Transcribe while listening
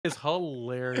It's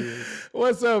hilarious.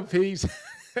 What's up, peeps?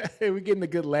 We're getting a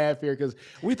good laugh here because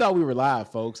we thought we were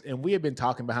live, folks, and we have been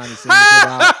talking behind the scenes for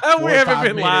about We 4 or haven't 5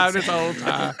 been live minutes. this whole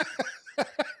time.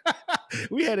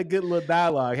 We had a good little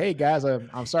dialogue. Hey guys,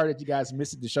 I'm sorry that you guys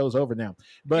missed it. The show's over now,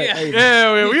 but Yeah. hey,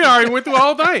 Yeah, we already went through the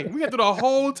whole thing. We went through the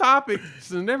whole topics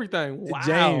and everything.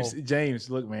 Wow. James,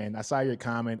 look, man, I saw your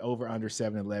comment over under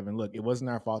 7-Eleven. Look, it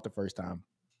wasn't our fault the first time.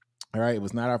 All right, it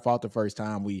was not our fault the first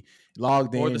time. We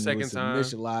logged Or in, the and it was second time.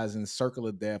 initializing circle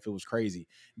of death. It was crazy.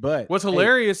 But What's hey,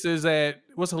 hilarious is that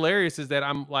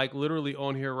I'm like literally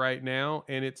on here right now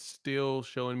and it's still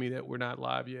showing me that we're not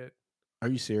live yet. are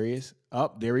you serious?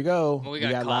 Oh, there we go. Well, we We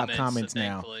got got live comments, comments so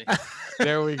now.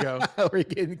 There we go. We're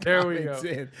getting There we comments go.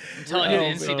 in. I'm telling you,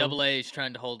 Oh, the man. NCAA is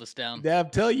trying to hold us down. Yeah,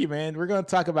 I'm telling you, man, we're going to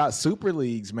talk about super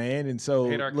leagues, man. And so,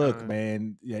 Hate our look, kind.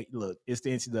 man, yeah, look, it's the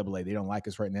NCAA. They don't like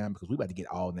us right now because we're about to get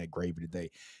all in that gravy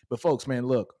today. But, folks, man,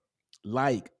 look,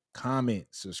 like, comment,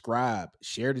 subscribe,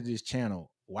 share to this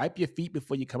channel. Wipe your feet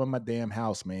before you come in my damn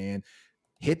house, man.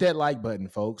 Hit that like button,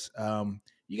 folks.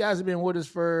 You guys have been with us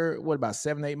for what, about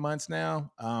 7-8 months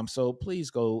now. So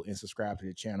please go and subscribe to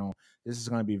the channel. This is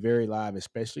going to be very live,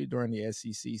 especially during the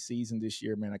SEC season this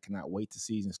year, man. I cannot wait till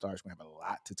season starts. We're going to have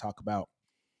a lot to talk about.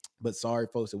 But sorry,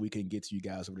 folks, that we couldn't get to you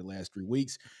guys over the last 3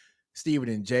 weeks. Steven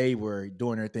and Jay were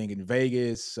doing their thing in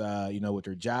Vegas, with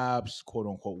their jobs, quote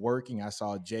unquote, working. I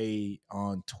saw Jay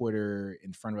on Twitter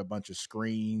in front of a bunch of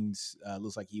screens.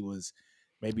 Looks like he was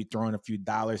maybe throwing a few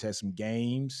dollars at some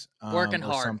games. Working or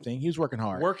hard. something. He was working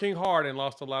hard. Working hard and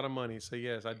lost a lot of money. So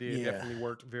yes, I did. Yeah. Definitely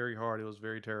worked very hard. It was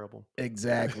very terrible.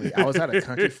 Exactly. I was out of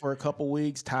country for a couple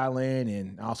weeks, Thailand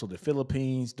and also the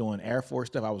Philippines, doing Air Force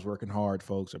stuff. I was working hard,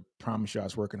 folks. I promise you I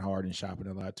was working hard and shopping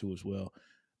a lot too as well.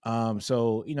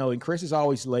 And Chris is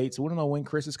always late. So we don't know when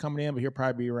Chris is coming in, but he'll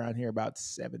probably be around here about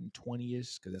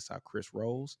 7:20ish because that's how Chris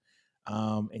rolls.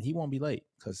 And he won't be late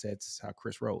because that's how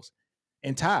Chris rolls.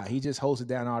 And Ty, he just holds it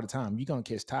down all the time. You're going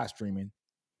to catch Ty streaming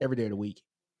every day of the week,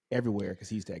 everywhere, because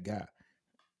he's that guy.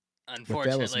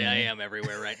 Unfortunately, I am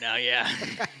everywhere right now, yeah.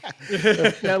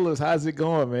 Fellas, how's it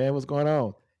going, man? What's going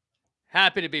on?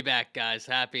 Happy to be back, guys.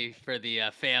 Happy for the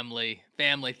family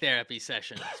therapy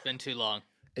session. It's been too long.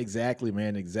 Exactly,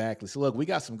 man. Exactly. So look, we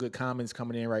got some good comments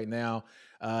coming in right now.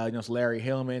 It's Larry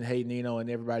Hillman. Hey, Nino, and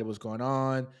everybody, what's going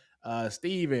on?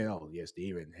 Steven. Oh, yeah,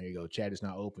 Steven. Here you go. Chat is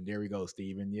not open. There we go,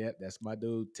 Steven. Yep, that's my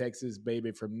dude. Texas,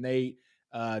 baby, from Nate.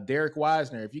 Derek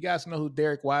Wisner. If you guys know who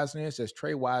Derek Wisner is, that's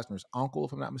Trey Wisner's uncle,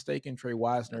 if I'm not mistaken. Trey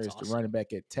Wisner is the running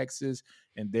back at Texas,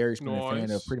 and Derek's been a fan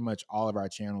of pretty much all of our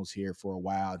channels here for a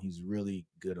while. And he's really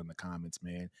good on the comments,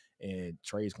 man. And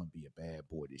Trey's going to be a bad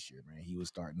boy this year, man. He was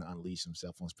starting to unleash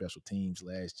himself on special teams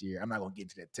last year. I'm not going to get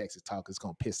into that Texas talk. It's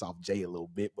going to piss off Jay a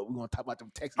little bit, but we're going to talk about them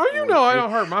Texas. Oh, you know I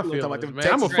don't hurt my feelings,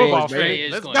 man. I'm a football fan. Trey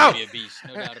is Let's going go. to be a beast.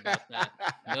 No doubt about that.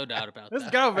 No doubt about Let's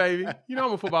that. go, baby. You know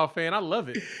I'm a football fan. I love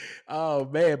it. Oh,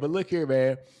 man. But look here,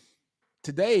 man.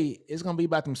 Today, it's going to be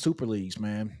about them super leagues,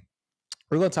 man.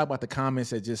 We're going to talk about the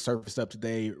comments that just surfaced up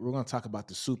today. We're going to talk about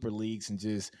the super leagues and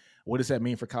just what does that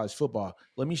mean for college football.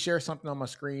 Let me share something on my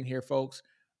screen here, folks.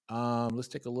 Let's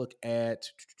take a look at.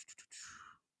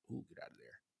 Ooh, get out of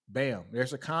there. Bam.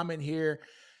 There's a comment here.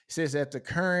 It says that the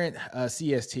current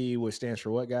CST, which stands for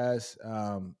what, guys?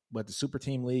 But the Super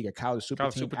Team League or College Super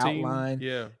Team outline.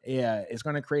 Yeah. It's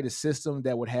going to create a system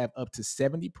that would have up to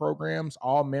 70 programs,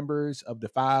 all members of the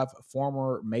 5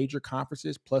 former major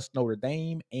conferences, plus Notre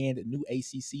Dame and new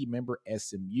ACC member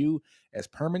SMU as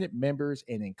permanent members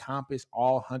and encompass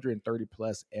all 130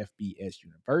 plus FBS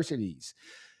universities.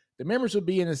 The members will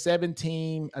be in a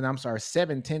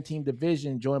 7-10-team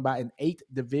division, joined by an 8th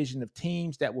division of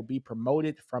teams that will be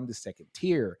promoted from the second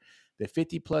tier. The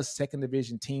 50-plus second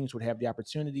division teams would have the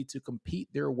opportunity to compete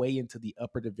their way into the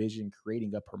upper division,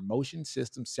 creating a promotion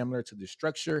system similar to the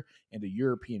structure in the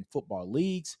European football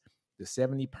leagues. The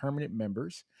 70 permanent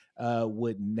members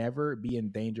would never be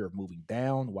in danger of moving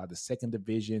down, while the second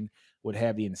division would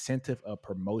have the incentive of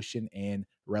promotion and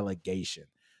relegation.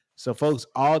 So, folks,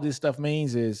 all this stuff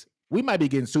means is we might be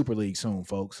getting Super League soon,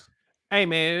 folks. Hey,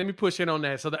 man, let me push in on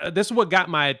that. So this is what got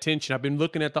my attention. I've been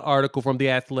looking at the article from The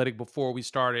Athletic before we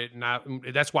started, and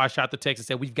that's why I shot the text and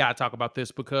said, we've got to talk about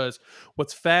this, because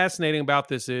what's fascinating about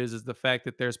this is the fact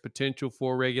that there's potential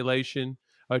for regulation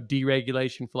or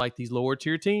deregulation for like these lower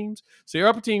tier teams. So your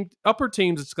upper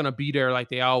teams, it's going to be there like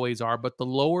they always are, but the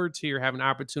lower tier have an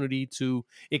opportunity to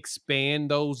expand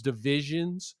those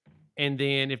divisions. And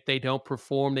then if they don't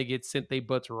perform, they get sent their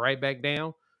butts right back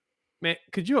down. Man,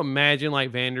 could you imagine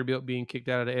like Vanderbilt being kicked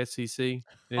out of the SEC?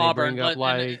 Auburn.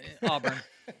 Auburn. Auburn.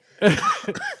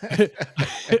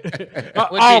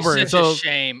 Such a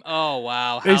shame. Oh,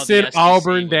 wow. They sent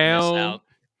Auburn down.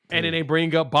 and then they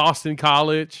bring up Boston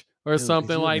College or Dude, something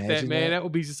could you like that, imagine man. that? That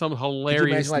would be just some Could you imagine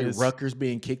hilarious. like Rutgers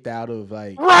being kicked out of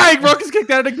like Right, Rutgers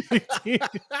kicked out of the Big Ten.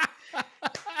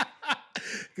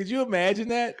 Could you imagine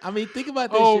that? I mean, think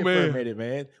about this Oh, shit for a man. minute,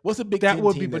 man. What's a Big That Ten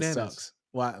would be team that bananas. sucks?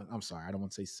 Well, I'm sorry, I don't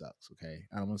want to say sucks. Okay,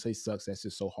 I don't want to say sucks. That's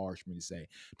just so harsh for me to say. I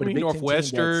But a mean, Big Ten team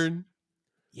that's- Northwestern.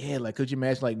 yeah, like could you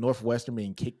imagine like Northwestern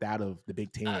being kicked out of the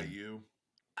Big Ten?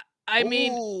 I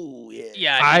mean, Ooh,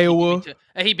 yeah, Iowa.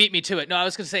 he beat me to it. No, I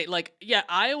was gonna say like, yeah,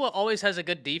 Iowa always has a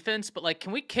good defense, but like,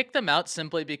 can we kick them out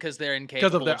simply because they're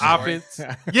incapable Because of their scoring?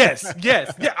 offense. Yes,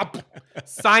 yeah.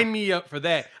 Sign me up for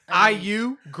that. I mean-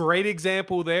 IU, great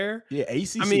example there. Yeah,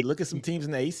 ACC. I mean- Look at some teams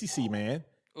in the ACC, man.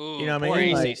 Ooh, You know what I poor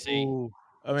mean? Like, ACC. Ooh.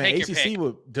 I mean, Take your ACC pick.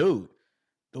 would, dude.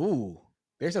 Ooh,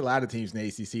 there's a lot of teams in the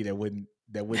ACC that wouldn't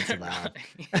survive.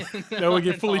 That would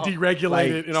get fully No. deregulated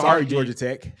Like, in a sorry, heartbeat. Georgia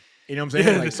Tech. You know what I'm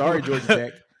saying? Like, sorry, Georgia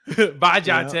Tech. Bye, You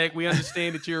John know? Tech. We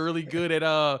understand that you're really good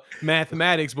at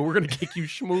mathematics, but we're gonna kick you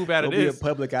schmoove out Go of be a this.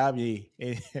 public Ivy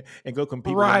and go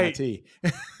compete Right. with MIT.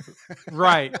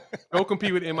 Right. Go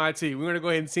compete with MIT. We're gonna go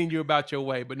ahead and send you about your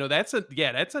way. But no, that's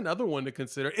another one to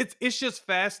consider. It's just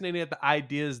fascinating that the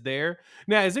idea is there.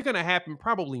 Now, is it gonna happen?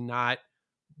 Probably not.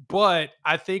 But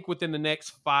I think within the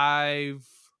next 5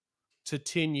 to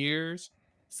 10 years,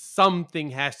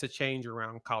 something has to change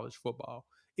around college football.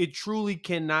 It truly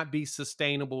cannot be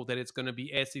sustainable that it's going to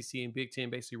be SEC and Big Ten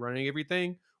basically running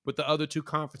everything, with the other two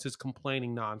conferences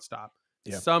complaining nonstop.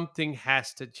 Yeah. Something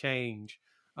has to change.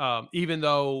 Even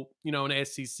though, in the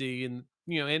SEC and,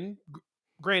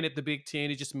 granted, the Big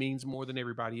Ten, it just means more than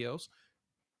everybody else.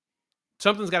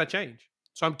 Something's got to change.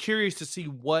 So I'm curious to see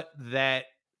what that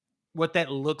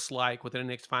looks like within the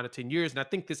next 5 to 10 years. And I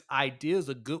think this idea is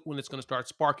a good one that's going to start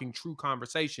sparking true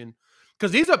conversation,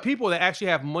 because these are people that actually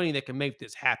have money that can make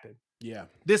this happen. Yeah.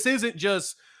 This isn't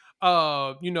just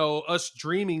us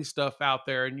dreaming stuff out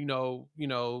there and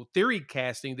theory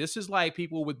casting. This is like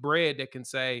people with bread that can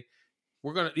say,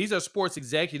 these are sports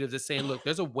executives that saying, look,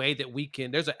 there's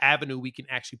an avenue we can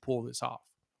actually pull this off.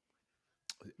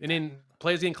 And then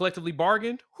players getting collectively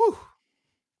bargained. Whew.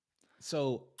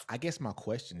 So I guess my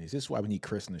question is, this is why we need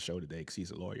Chris on the show today, because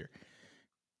he's a lawyer.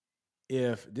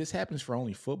 If this happens for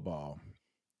only football,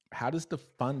 how does the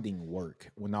funding work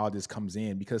when all this comes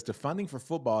in? Because the funding for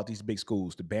football at these big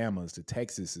schools, the Bamas, the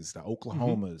Texases, the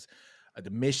Oklahomas, the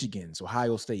Michigans,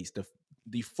 Ohio States,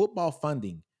 the football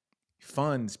funding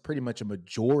funds pretty much a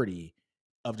majority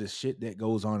of the shit that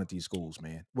goes on at these schools,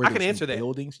 man. I can answer that.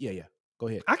 Buildings. Yeah. Go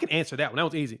ahead. I can answer that one. That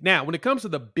was easy. Now, when it comes to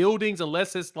the buildings,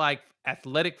 unless it's like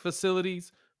athletic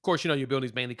facilities, of course, your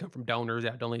buildings mainly come from donors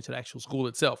that donate to the actual school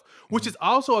itself, which is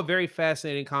also a very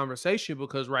fascinating conversation,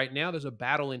 because right now there's a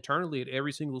battle internally at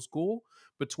every single school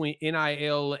between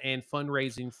NIL and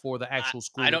fundraising for the actual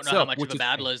school. I don't itself, know how much which of a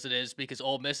battle it is, because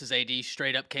Ole Miss's AD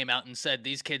straight up came out and said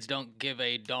these kids don't give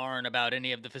a darn about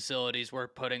any of the facilities. We're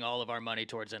putting all of our money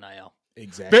towards NIL.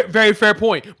 Exactly. Very, very fair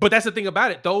point. But that's the thing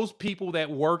about it. Those people that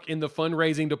work in the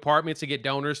fundraising departments to get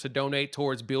donors to donate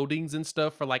towards buildings and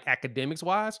stuff for like academics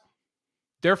wise,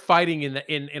 they're fighting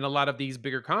in a lot of these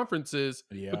bigger conferences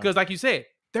because, like you said,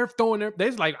 they're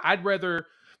there's like, I'd rather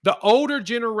the older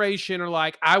generation are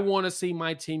like, I want to see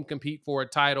my team compete for a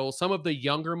title. Some of the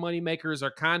younger money makers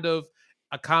are kind of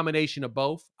a combination of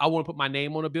both. I want to put my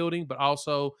name on a building, but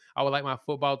also I would like my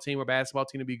football team or basketball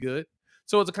team to be good.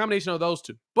 So it's a combination of those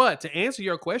two. But to answer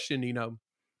your question,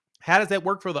 how does that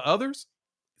work for the others?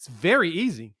 It's very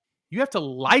easy. You have to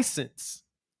license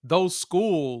those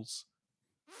schools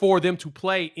for them to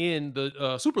play in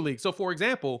the Super League. So, for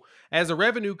example, as the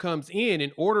revenue comes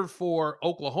in order for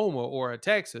Oklahoma or a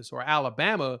Texas or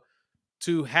Alabama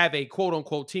to have a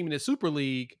quote-unquote team in the Super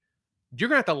League, you're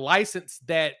going to have to license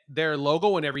their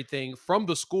logo and everything from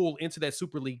the school into that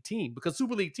Super League team, because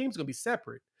Super League teams are going to be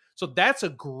separate. So that's a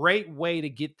great way to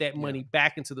get that money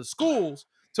back into the schools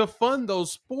to fund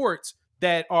those sports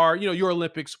that are, your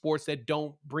Olympic sports that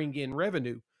don't bring in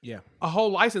revenue. Yeah. A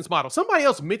whole license model. Somebody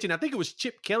else mentioned, I think it was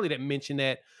Chip Kelly that mentioned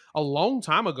that a long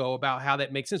time ago about how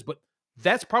that makes sense. But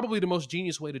that's probably the most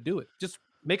genius way to do it. Just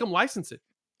make them license it.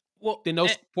 Well, then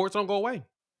those sports don't go away.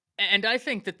 And I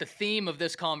think that the theme of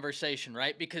this conversation,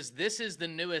 right, because this is the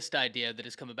newest idea that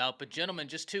has come about. But gentlemen,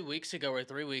 just 2 weeks ago or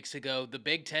 3 weeks ago, the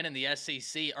Big Ten and the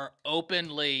SEC are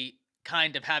openly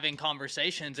kind of having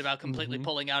conversations about completely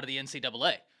pulling out of the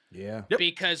NCAA. Yeah.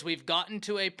 Because we've gotten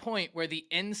to a point where the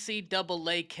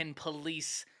NCAA can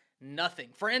police Nothing.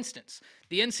 For instance,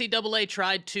 the NCAA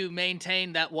tried to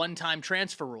maintain that one-time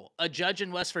transfer rule. A judge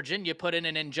in West Virginia put in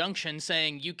an injunction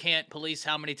saying you can't police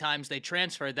how many times they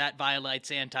transfer. That violates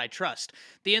antitrust.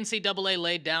 The NCAA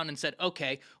laid down and said,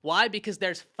 okay, why? Because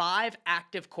there's 5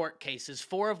 active court cases,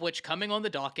 4 of which coming on the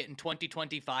docket in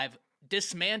 2025,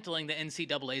 dismantling the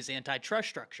NCAA's antitrust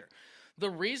structure. The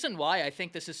reason why I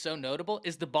think this is so notable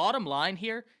is the bottom line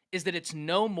here is that it's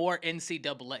no more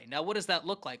NCAA. Now, what does that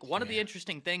look like? One of the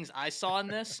interesting things I saw in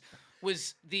this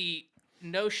was the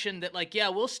notion that, like, yeah,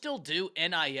 we'll still do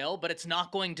NIL, but it's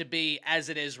not going to be as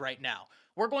it is right now.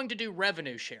 We're going to do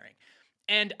revenue sharing.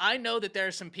 And I know that there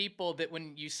are some people that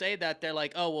when you say that, they're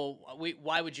like, oh, well,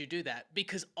 why would you do that?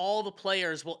 Because all the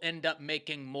players will end up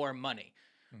making more money,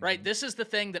 right? This is the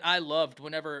thing that I loved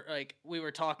whenever, like, we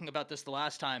were talking about this the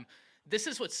last time. This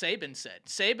is what Saban said.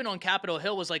 Saban on Capitol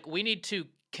Hill was like, we need to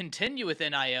continue with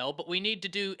NIL, but we need to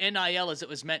do NIL as it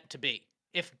was meant to be.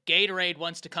 If Gatorade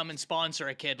wants to come and sponsor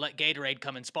a kid, let Gatorade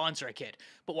come and sponsor a kid.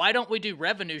 But why don't we do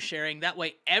revenue sharing? That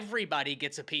way everybody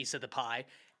gets a piece of the pie.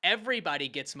 Everybody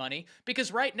gets money.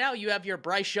 Because right now you have your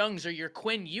Bryce Youngs or your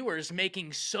Quinn Ewers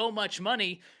making so much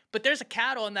money, but there's a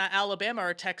cat on that Alabama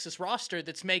or Texas roster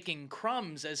that's making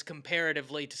crumbs as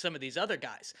comparatively to some of these other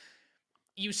guys.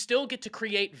 You still get to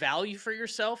create value for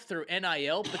yourself through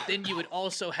NIL, but then you would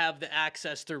also have the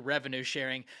access through revenue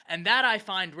sharing. And that I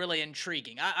find really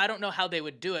intriguing. I don't know how they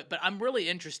would do it, but I'm really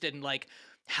interested in like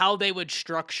how they would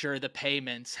structure the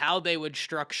payments, how they would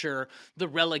structure the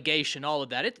relegation, all of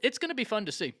that. It's going to be fun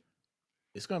to see.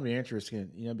 It's going to be interesting,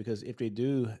 because if they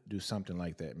do something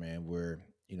like that, man, where,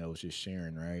 it's just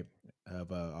sharing, right,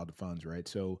 of all the funds, right?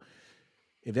 So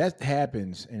if that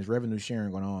happens and there's revenue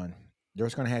sharing going on,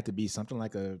 there's going to have to be something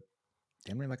like a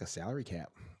salary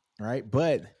cap, right?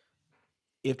 But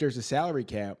if there's a salary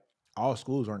cap, all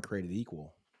schools aren't created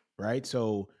equal, right?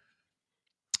 So,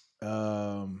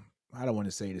 I don't want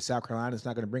to say that South Carolina's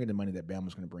not going to bring in the money that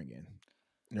Bama's going to bring in,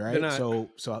 right? So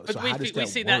how does we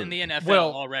see that in the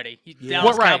NFL already. Yeah.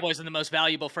 Dallas Cowboys are the most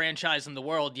valuable franchise in the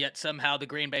world, yet somehow the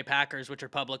Green Bay Packers, which are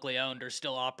publicly owned, are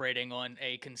still operating on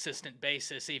a consistent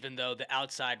basis, even though the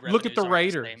outside revenues look at the aren't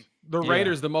Raiders. the same. The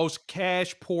Raiders, the most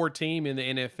cash poor team in the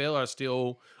NFL, are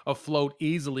still afloat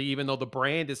easily, even though the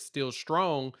brand is still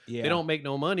strong. Yeah. They don't make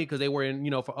no money because they were in,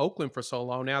 for Oakland for so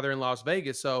long. Now they're in Las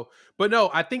Vegas. So, but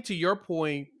no, I think to your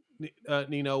point,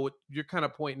 what you're kind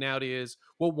of pointing out is,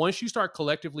 well, once you start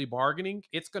collectively bargaining,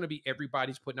 it's going to be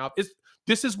everybody's putting out.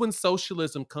 This is when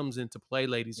socialism comes into play,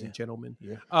 ladies and gentlemen.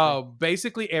 Yeah.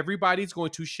 Basically, everybody's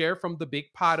going to share from the big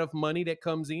pot of money that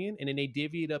comes in, and then they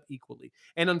divvy it up equally.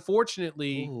 And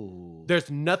unfortunately,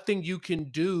 there's nothing you can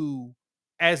do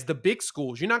as the big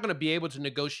schools. You're not going to be able to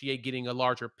negotiate getting a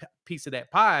larger piece of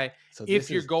that pie if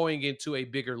you're going into a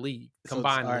bigger league,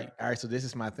 combined league. All right. So this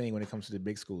is my thing when it comes to the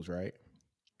big schools, right?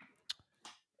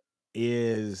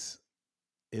 Is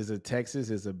a Texas,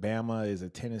 is a Bama, is a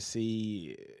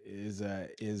Tennessee, is a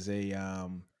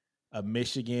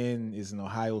Michigan, is an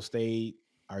Ohio State,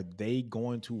 are they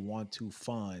going to want to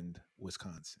fund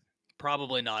Wisconsin?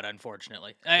 Probably not,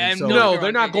 unfortunately. No,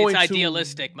 they're not going to. It's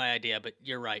idealistic, my idea, but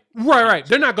you're right. Right.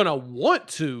 They're not going to want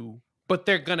to, but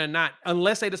they're going to not,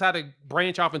 unless they decide to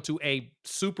branch off into a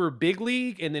super big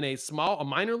league and then a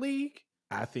minor league.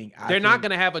 I think they're not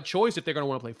going to have a choice if they're going to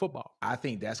want to play football. I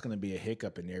think that's going to be a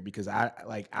hiccup in there because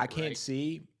I can't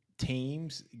see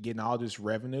teams getting all this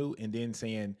revenue and then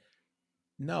saying,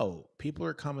 no, people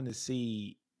are coming to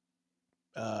see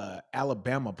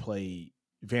Alabama play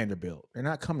Vanderbilt. They're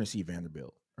not coming to see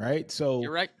Vanderbilt, right? So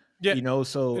you're right. Yeah.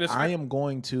 I am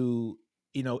going to,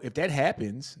 if that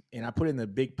happens and I put it in the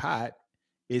big pot,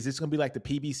 is this going to be like the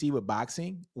PBC with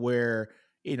boxing where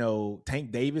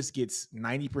Tank Davis gets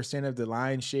 90% of the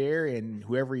lion's share and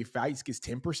whoever he fights gets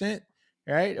 10%,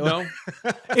 right? No,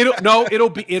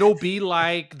 it'll be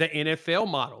like the NFL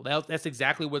model. That's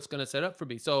exactly what's going to set up for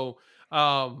me. So,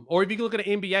 or if you can look at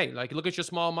the NBA, like look at your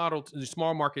small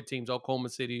market teams, Oklahoma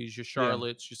Cities, your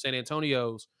Charlottes, your San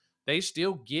Antonios, they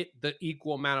still get the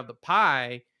equal amount of the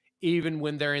pie, even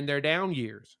when they're in their down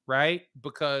years, right?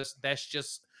 Because that's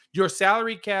just your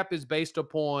salary cap is based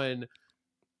upon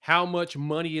how much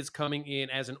money is coming in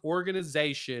as an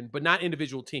organization, but not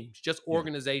individual teams, just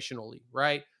organizationally,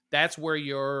 right? That's where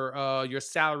your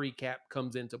salary cap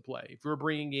comes into play. If we're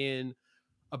bringing in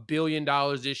 $1 billion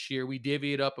this year, we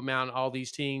divvy it up among all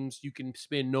these teams. You can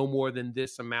spend no more than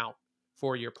this amount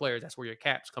for your players. That's where your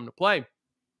caps come to play.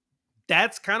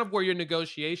 That's kind of where your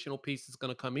negotiational piece is going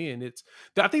to come in.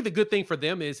 I think the good thing for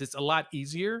them is it's a lot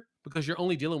easier because you're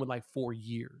only dealing with like 4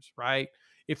 years, right?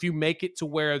 If you make it to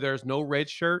where there's no red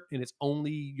shirt and it's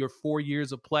only your 4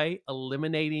 years of play,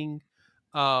 eliminating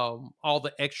all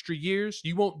the extra years.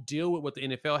 You won't deal with what the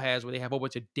NFL has, where they have a whole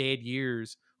bunch of dead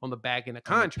years on the back end of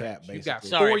On the cap, contracts. You got basically.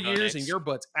 4 Sorry, Bo years and Nix. your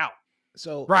butt's out.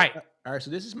 So Right. all right.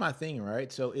 So this is my thing,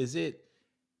 right? So is it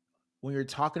when you're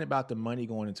talking about the money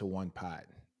going into one pot?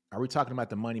 Are we talking about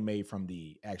the money made from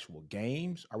the actual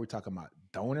games? Are we talking about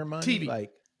donor money? TV.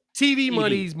 Like TV TV.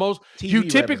 money's most. TV You revenue,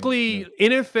 typically yeah.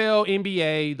 NFL,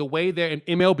 NBA, the way they're in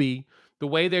MLB, the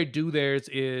way they do theirs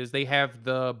is they have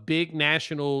the big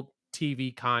national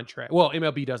TV contract. Well,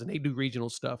 MLB doesn't; they do regional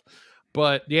stuff,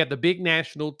 but they have the big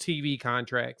national TV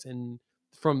contracts, and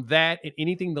from that, and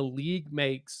anything the league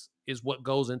makes is what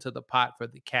goes into the pot for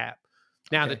the cap.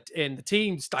 Now, Okay. the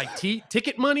teams like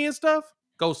ticket money and stuff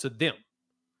goes to them.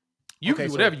 You Okay, can do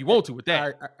so- whatever you want to with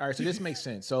that. All right. So this makes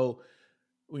sense. So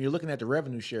when you're looking at the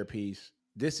revenue share piece,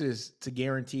 this is to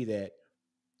guarantee that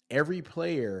every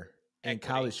player in Equity.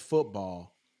 college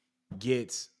football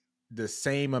gets the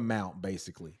same amount,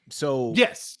 basically. So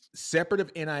Yes. separate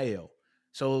of NIL.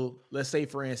 So let's say,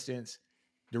 for instance,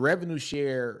 the revenue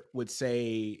share would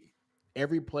say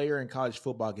every player in college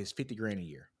football gets 50 grand a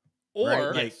year. Or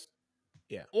Right, like-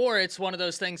 Yes. or it's one of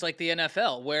those things like the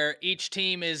NFL where each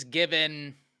team is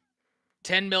given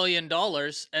 $10 million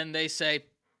and they say,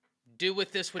 do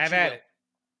with this what Have you at will.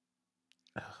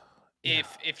 it.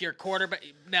 If your quarterback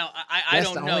now, I That's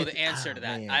don't the know only the thing- answer to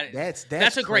that. man, that's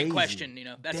That's a great crazy. question. You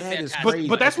know, that's That a is fantastic. crazy.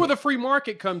 But that's where Okay. the free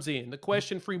market comes in. The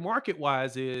question, free market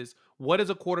wise, is what is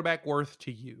a quarterback worth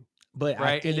to you? But I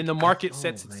Right? And then think- the market oh,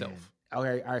 sets man. itself.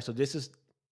 Okay, all right. So this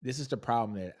is the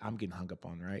problem that I'm getting hung up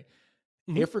on, right?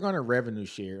 Mhm. If we're going to revenue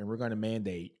share and we're going to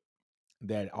mandate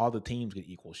that all the teams get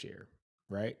equal share,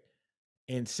 right?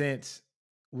 And since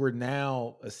we're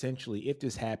now essentially, if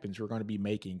this happens, we're going to be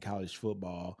making college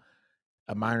football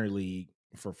a minor league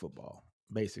for football,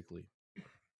 basically.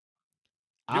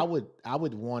 I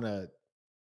would want to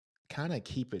kind of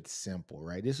keep it simple,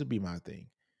 right? This would be my thing.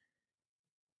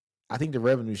 I think the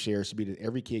revenue share should be that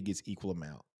every kid gets equal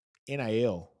amount.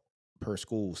 NIL per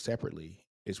school separately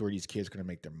is where these kids are going to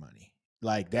make their money.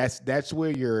 Like that's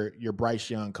where your Bryce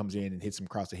Young comes in and hits him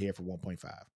across the head for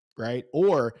 1.5, right?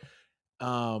 Or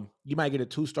you might get a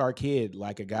 2-star kid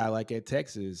like a guy like at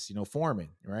Texas, Foreman,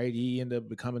 right? He ended up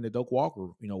becoming the Doak Walker,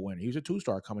 winner. He was a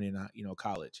 2-star coming in,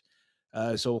 college.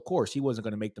 So of course he wasn't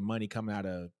going to make the money coming out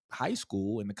of high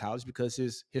school in the college because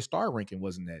his star ranking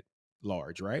wasn't that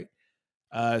large, right?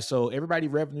 So everybody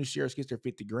revenue shares gets their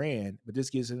 50 grand, but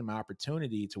this gives him an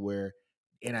opportunity to where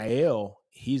NIL,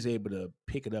 he's able to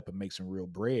pick it up and make some real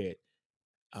bread.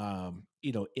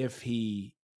 If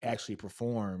he actually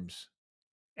performs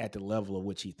at the level of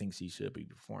which he thinks he should be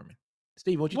performing.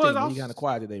 Steve, what you Well, think? it's Man? You also- kind of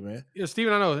quiet today, man. Yeah,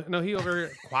 Steven, I know. No, he over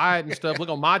here quiet and stuff. Look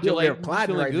on You over modulate. there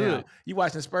plotting Feeling right good. now. You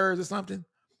watching Spurs or something?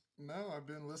 No, I've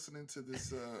been listening to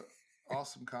this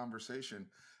awesome conversation.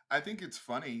 I think it's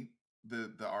funny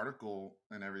the article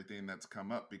and everything that's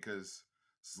come up because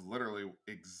it's literally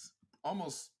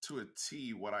almost to a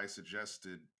T what I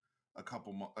suggested a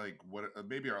couple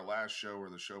maybe our last show or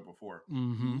the show before.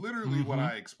 Mhm, Literally what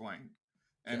mhm. I explained,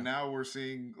 and Yeah. now we're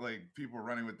seeing like people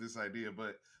running with this idea,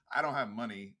 but I don't have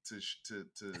money to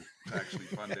actually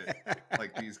fund it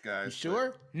like these guys. You but-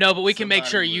 sure? No, but we can make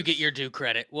Somebody sure you get was- your due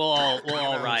credit. We'll all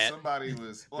riot. Somebody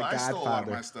was. Well, The I stole a lot of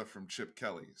Godfather. my stuff from Chip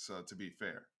Kelly, so to be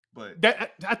fair, but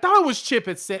I thought it was Chip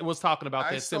was talking about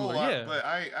I that stole similar. a lot. Yeah. But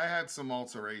I had some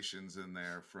alterations in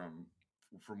there from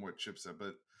what Chip said.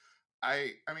 But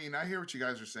I mean, I hear what you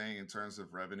guys are saying in terms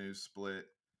of revenue split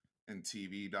and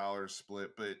TV dollars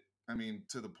split. But I mean,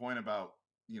 to the point about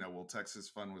will Texas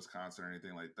fund Wisconsin or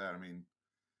anything like that? I mean,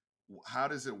 how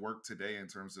does it work today in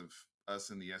terms of us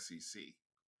in the SEC?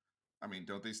 I mean,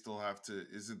 don't they still have to?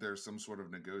 Isn't there some sort of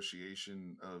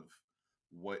negotiation of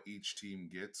what each team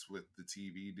gets with the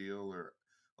TV deal, or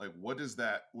like what does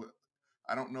that?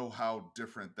 I don't know how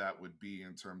different that would be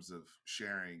in terms of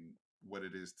sharing what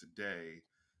it is today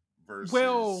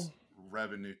versus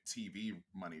revenue, TV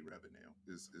money revenue.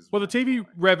 Is Well, the my TV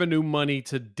point. revenue money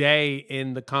today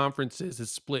in the conferences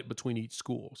is split between each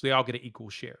school, so they all get an equal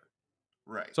share.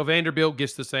 Right. So Vanderbilt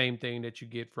gets the same thing that you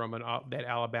get from that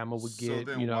Alabama would So get.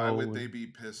 then why would they be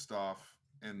pissed off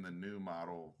in the new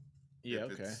model? Yeah,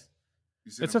 if okay.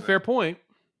 You see It's what a I'm fair saying? point.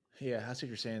 Yeah, that's what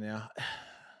you're saying now.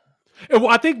 Well,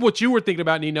 I think what you were thinking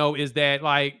about, Nino, is that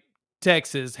like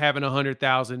Texas having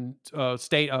 100,000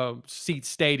 seat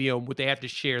stadium, would they have to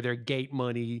share their gate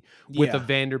money with a Yeah,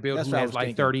 Vanderbilt that's who what I has was like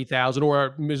thinking. 30,000 or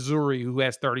a Missouri who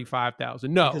has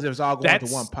 35,000? No, because it was all going to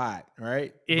that's- one pot,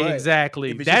 right? But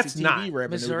exactly. if it's That's just the not. TV revenue,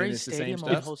 Missouri then it's the same Stadium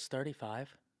only stuff. holds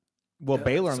 35. Well, Yeah,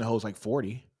 Baylor it's- only holds like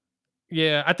 40.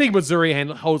 Yeah, I think Missouri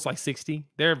holds like 60.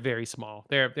 They're very small.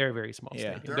 They're a very small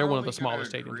Yeah. stadium. They're one of only the smaller gonna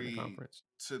stadiums in the agree conference.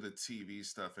 to the TV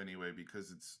stuff anyway,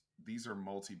 because these are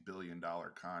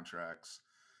multi-billion-dollar contracts.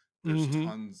 Hmm.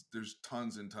 There's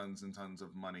tons and tons and tons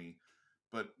of money,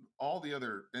 but all the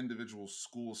other individual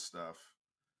school stuff,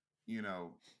 you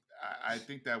know, I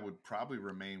think that would probably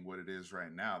remain what it is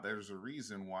right now. There's a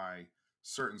reason why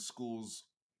certain schools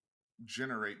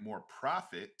generate more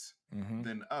profit Mm-hmm.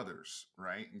 than others,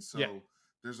 right? And Yeah. so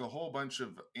there's a whole bunch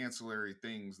of ancillary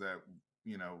things that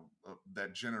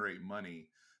that generate money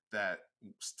that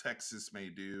Texas may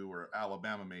do or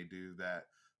Alabama may do that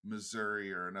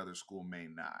Missouri or another school may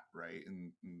not, right?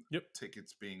 And Yep.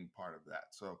 tickets being part of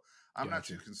that. So I'm not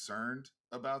too Gotcha. concerned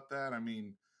about that. I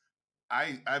mean,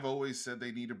 I've always said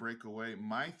they need to break away.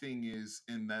 My thing is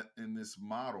in this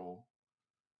model,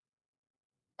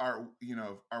 are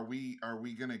we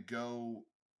going to go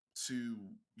to,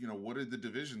 what did the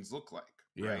divisions look like,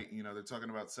 Yeah. right? They're talking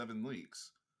about 7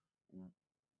 leagues.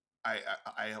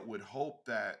 I would hope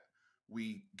that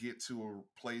we get to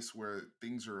a place where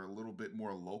things are a little bit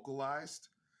more localized,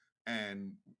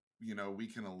 and we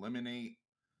can eliminate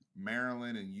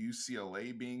Maryland and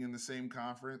UCLA being in the same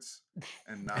conference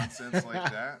and nonsense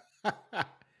like that.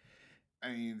 I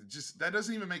mean, just that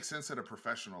doesn't even make sense at a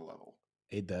professional level.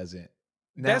 It doesn't.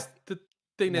 Now, That's the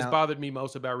thing that's now, bothered me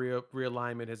most about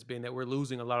realignment has been that we're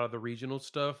losing a lot of the regional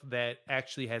stuff that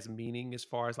actually has meaning as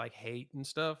far as like hate and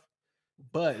stuff.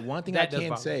 but one thing I That does can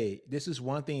bother me. say, this is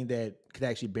one thing that could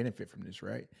actually benefit from this,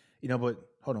 right? But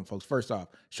hold on, folks. First off,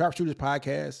 Sharpshooters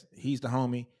Podcast, he's the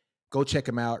homie. Go check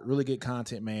him out. Really good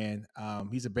content, man.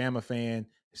 He's a Bama fan,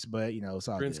 but it's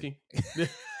all good. Brinsky.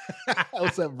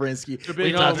 What's up, Brinsky? Your We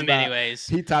big love homie. him anyways.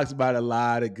 He talks about a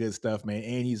lot of good stuff, man,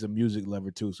 and he's a music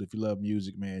lover too. So if you love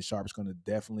music, man, Sharp's gonna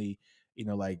definitely,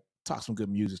 like talk some good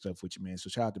music stuff with you, man. So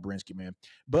shout out to Brinsky, man.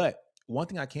 But one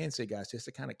thing I can say, guys, just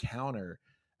to kind of counter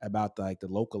about the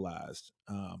localized,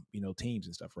 teams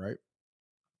and stuff, right?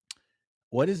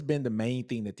 What has been the main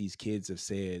thing that these kids have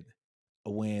said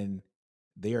when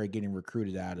they are getting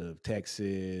recruited out of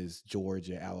Texas,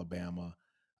 Georgia, Alabama,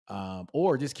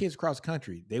 or just kids across the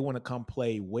country? They want to come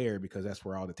play where, because that's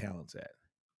where all the talent's at.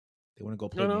 They want to go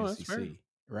play No, in the no, that's fair. SEC,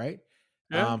 right?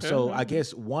 Yeah, yeah, So yeah, I yeah.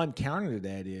 guess one counter to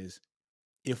that is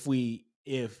if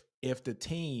the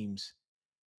teams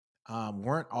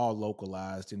weren't all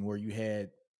localized, and where you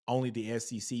had only the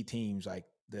SEC teams, like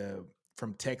the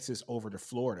from Texas over to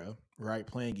Florida, right,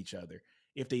 playing each other.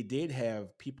 If they did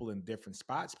have people in different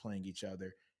spots playing each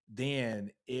other,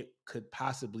 then it could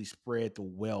possibly spread the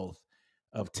wealth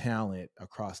of talent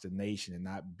across the nation and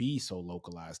not be so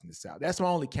localized in the South. That's my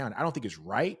only counter. I don't think it's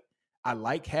right. I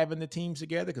like having the teams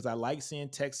together because I like seeing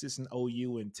Texas and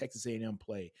OU and Texas A&M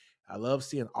play. I love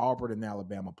seeing Auburn and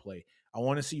Alabama play. I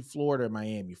want to see Florida,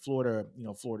 Miami, Florida,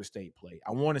 Florida State play.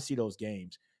 I want to see those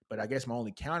games. But I guess my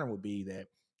only counter would be that,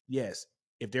 yes,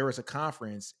 if there was a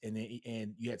conference and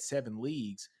you had 7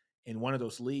 leagues, and one of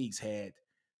those leagues had,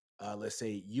 let's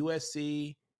say,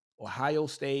 USC, Ohio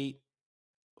State,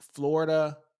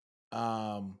 Florida,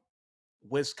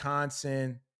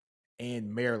 Wisconsin,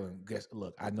 and Maryland. Guess,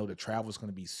 look, I know the travel is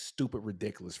going to be stupid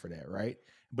ridiculous for that, right?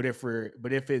 But if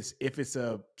it's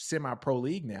a semi-pro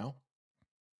league now,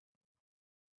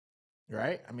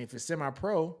 right? I mean, if it's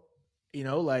semi-pro,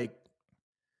 like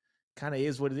kind of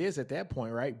is what it is at that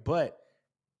point, right? But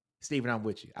Steven, I'm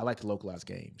with you. I like the localized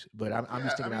games, but I'm just Yeah, I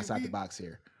thinking mean, outside the box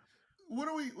here. what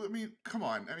do we? I mean, come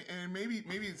on. I mean, and maybe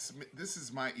this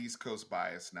is my East Coast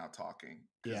bias now talking,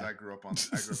 because Yeah. I grew up in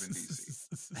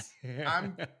DC.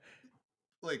 I'm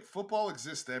like, football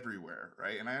exists everywhere,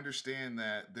 right? And I understand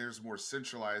that there's more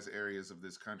centralized areas of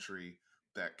this country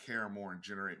that care more and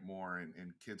generate more,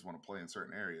 and kids want to play in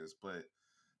certain areas. But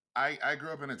I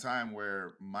grew up in a time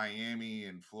where Miami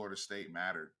and Florida State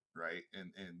mattered, right?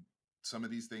 And some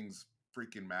of these things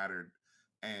freaking mattered.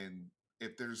 And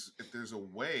if there's a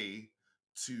way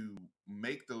to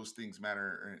make those things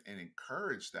matter, and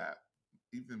encourage that,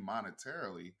 even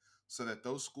monetarily, so that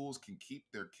those schools can keep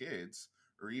their kids,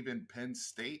 or even Penn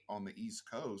State on the East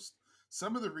Coast.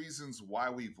 Some of the reasons why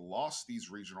we've lost these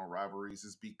regional rivalries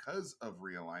is because of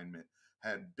realignment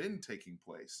had been taking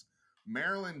place.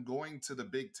 Maryland going to the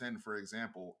Big Ten, for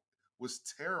example, was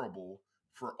terrible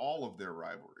for all of their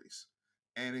rivalries.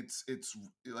 And it's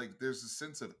like there's a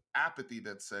sense of apathy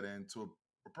that's set into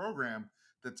a program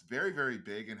that's very, very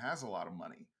big and has a lot of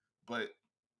money, but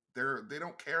they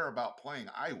don't care about playing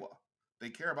Iowa. They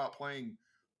care about playing,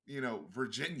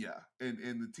 Virginia, and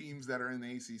the teams that are in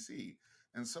the ACC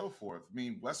and so forth. I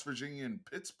mean, West Virginia and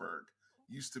Pittsburgh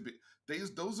used to be.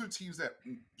 Those are teams that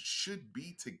should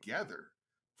be together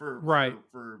for Right.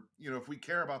 if we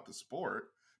care about the sport.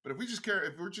 But if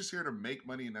we're just here to make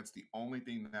money and that's the only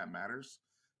thing that matters,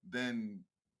 then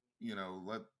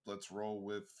let's roll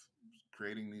with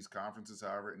creating these conferences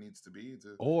however it needs to be to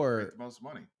make Or the most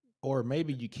money. or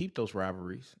maybe you keep those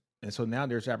rivalries, and so now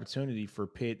there's opportunity for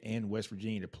Pitt and West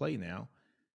Virginia to play now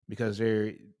because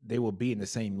they will be in the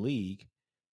same league,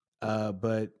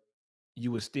 but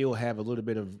you would still have a little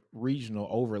bit of regional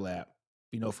overlap,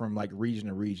 from like region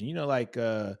to region. Like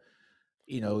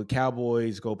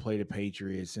Cowboys go play the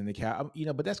Patriots and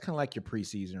the but that's kind of like your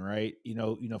preseason, right?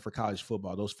 For college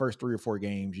football, those first 3 or 4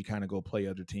 games, you kind of go play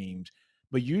other teams,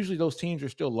 but usually those teams are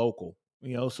still local.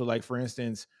 So like for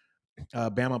instance,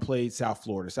 Bama played South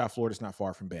Florida. South Florida's not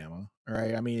far from Bama,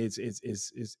 right? I mean,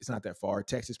 it's not that far.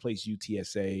 Texas plays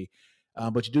UTSA,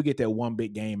 but you do get that one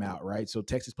big game out, right? So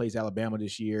Texas plays Alabama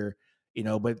this year,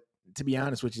 but to be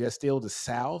honest with you, that's still the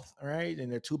South, right?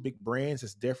 And they're 2 big brands.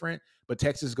 It's different. But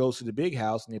Texas goes to the big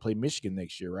house and they play Michigan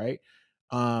next year, right?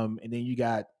 And then you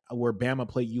got where Bama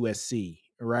play USC,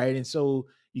 right? And so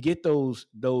you get those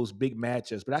big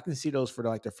matchups. But I can see those for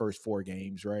like the first 4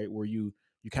 games, right? Where you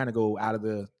kind of go out of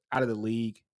the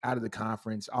league, out of the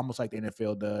conference, almost like the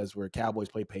NFL does, where Cowboys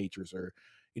play Patriots or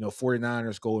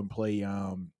 49ers go and play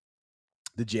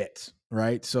the Jets,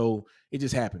 right? So it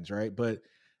just happens, right? But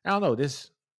I don't know,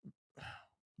 this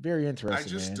very interesting. I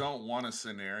just man. don't want a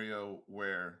scenario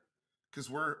where, because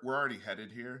we're already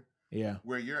headed here. Yeah.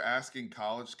 Where you're asking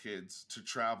college kids to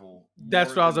travel.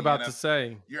 That's what I was about to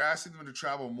say. You're asking them to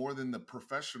travel more than the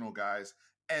professional guys,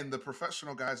 and the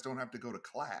professional guys don't have to go to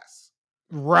class.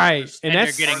 Right. And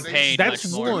they're getting paid.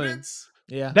 That's much more. one.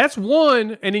 Yeah. That's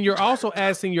one. And then you're also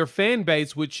asking your fan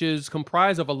base, which is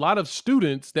comprised of a lot of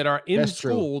students that are in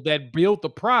school that build the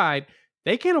pride.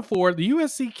 They can't afford the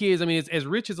USC kids. I mean, it's as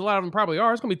rich as a lot of them probably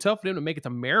are. It's going to be tough for them to make it to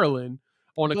Maryland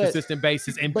on a consistent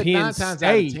basis. And but Penn 9 times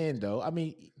State, out of 10, though. I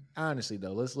mean, honestly,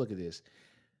 though, let's look at this.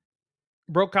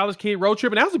 Broke college kid road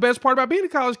trip, and that was the best part about being a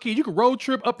college kid. You could road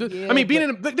trip up to. Yeah, I mean,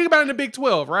 think about it in the Big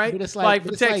 12, right? But it's like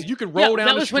for Texas, you could roll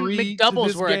down the street. That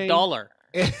was when McDoubles were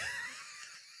 $1.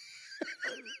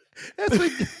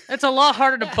 It's a lot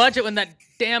harder to budget when that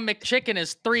damn McChicken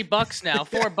is $3 now,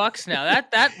 $4 now.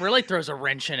 That really throws a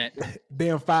wrench in it.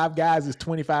 Damn, 5 guys is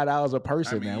 $25 a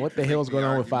person now. What the hell's going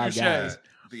on with 5 guys?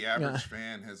 The average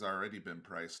fan has already been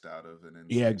priced out of an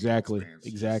exactly in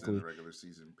the regular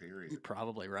season period. You're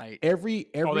probably right. Every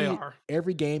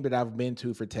game that I've been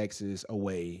to for Texas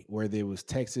away, whether it was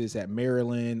Texas at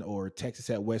Maryland or Texas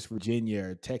at West Virginia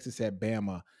or Texas at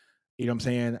Bama, you know what I'm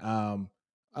saying?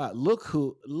 Look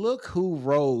who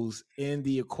rose in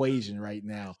the equation right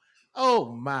now.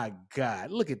 Oh my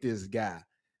God, look at this guy.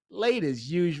 Late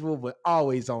as usual, but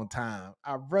always on time.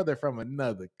 Our brother from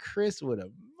another, Chris with a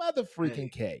mother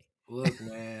freaking K. Look,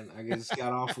 man, I just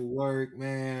got off of work,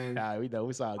 man. We know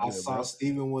it's all good. I saw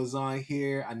Steven was on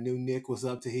here. I knew Nick was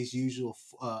up to his usual.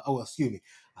 Excuse me.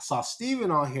 I saw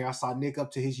Steven on here. I saw Nick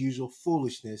up to his usual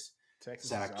foolishness.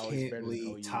 Texas so I can't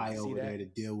leave Ty over there to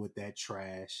deal with that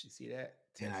trash. You see that?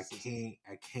 Texas. And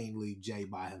I can't leave Jay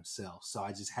by himself. So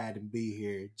I just had him be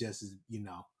here, just as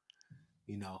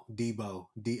Debo.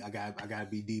 I gotta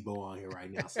be Debo on here right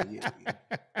now. So yeah.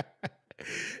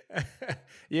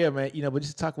 Yeah, man. But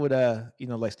just talk with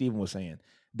like Steven was saying,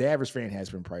 the average fan has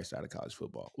been priced out of college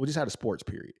football. Well, just out of sports,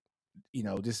 period.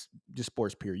 Just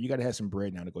sports, period. You got to have some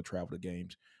bread now to go travel to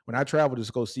games. When I traveled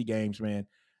to go see games, man,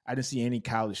 I didn't see any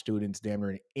college students damn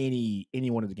near in any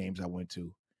one of the games I went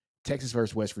to. Texas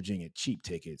versus West Virginia, cheap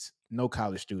tickets, no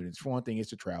college students. For one thing,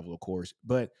 it's to travel, of course,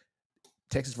 but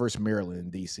Texas versus Maryland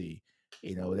and DC.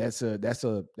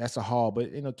 That's a haul,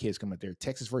 but kids come out there.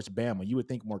 Texas versus Bama, you would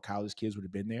think more college kids would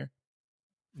have been there.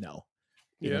 No,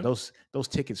 those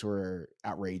tickets were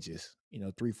outrageous.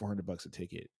 $300-400 a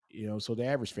ticket. So the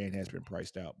average fan has been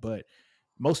priced out, but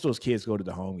most of those kids go to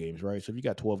the home games, right? So if you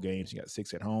got 12 games, you got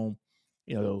 6 at home.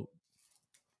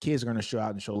 Kids are going to show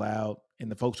out and show loud, and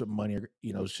the folks with money,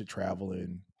 should travel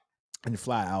and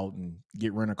fly out and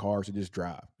get rental cars to just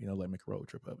drive. Let make a road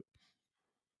trip of it.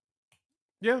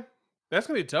 Yeah. That's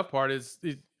gonna be the tough part.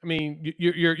 You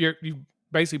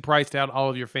basically priced out all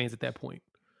of your fans at that point,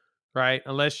 right?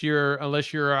 Unless you're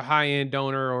a high end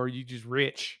donor or you just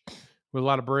rich with a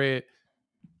lot of bread.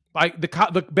 Like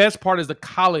the best part is the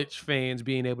college fans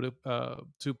being able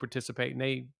to participate, and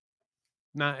they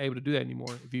not able to do that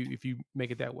anymore if you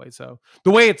make it that way. So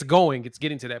the way it's going, it's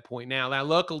getting to that point now. Now,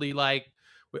 luckily, like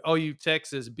with OU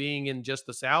Texas being in just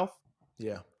the South.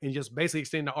 Yeah. And just basically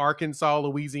extend to Arkansas,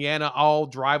 Louisiana, all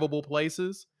drivable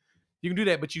places. You can do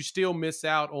that, but you still miss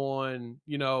out on,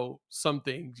 some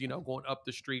things, going up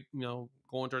the street,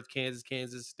 going towards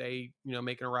Kansas State,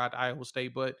 making a ride to Iowa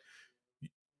State. But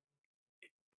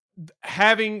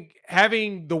having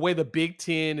the way the Big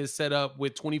Ten is set up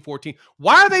with 2014,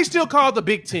 why are they still called the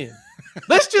Big Ten?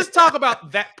 Let's just talk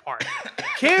about that part.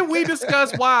 Can we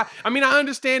discuss why? I mean, I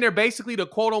understand they're basically the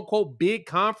quote unquote big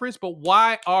conference, but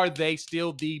why are they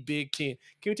still the Big Ten?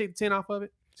 Can we take the 10 off of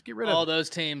it? Let's get rid of All it. those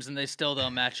teams, and they still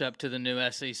don't match up to the new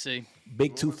SEC.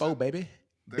 Big What was 2-4, it? baby.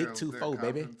 Big Their 2-4,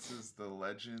 baby. conference is the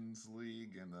Legends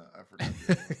League and the I forgot.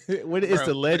 the other one. What is Bro,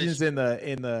 the but legends in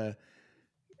the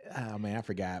oh man, I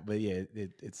forgot. But yeah,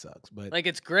 it sucks. But Like,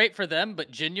 it's great for them,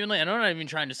 but genuinely, and I'm not even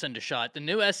trying to send a shot. The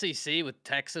new SEC with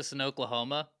Texas and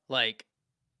Oklahoma, like,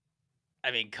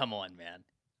 I mean, come on, man.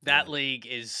 That league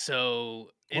is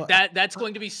so Well, that's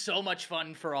going to be so much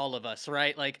fun for all of us,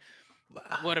 right? Like,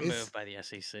 what a it's- move by the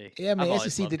SEC. Yeah, I've man, always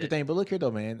SEC loved did the it. thing, but look here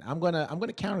though, man. I'm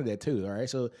gonna counter that too. All right,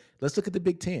 so let's look at the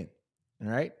Big Ten. All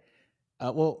right.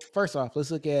 Well, first off,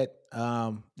 let's look at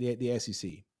the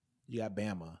SEC. You got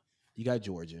Bama, you got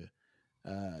Georgia,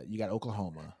 you got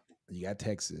Oklahoma, you got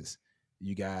Texas,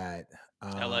 you got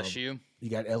LSU, you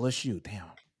got LSU. Damn,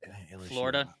 LSU.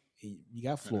 Florida. You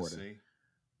got Florida. Tennessee.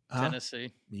 Huh?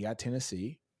 Tennessee. You got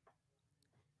Tennessee.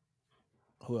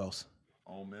 Who else?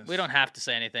 Ole Miss. We don't have to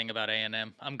say anything about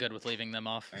A&M. I'm good with leaving them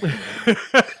off.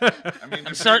 I mean,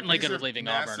 I'm certainly these good are with leaving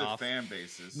Auburn massive off. fan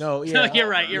bases. No, yeah, You're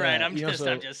right. You're right. I'm you know, just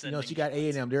so sending you got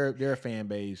A&M. They're a fan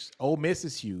base. Ole Miss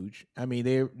is huge. I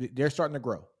mean, they're starting to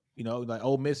grow. You know, like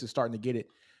Ole Miss is starting to get it.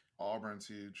 Auburn's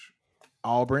huge.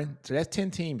 Auburn. So that's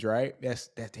 10 teams, right? That's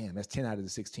 10. That's 10 out of the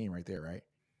 16 right there, right?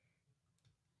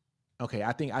 Okay,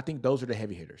 I think those are the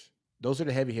heavy hitters. Those are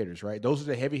the heavy hitters, right? Those are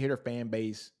the heavy hitter fan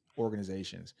base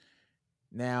organizations.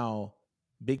 Now,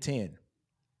 Big Ten,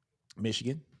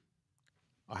 Michigan,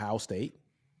 Ohio State,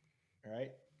 all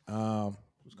right?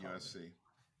 USC.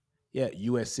 Yeah,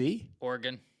 USC,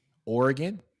 Oregon.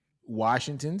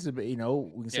 Washington's. You know,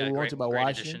 we can say what we want to about great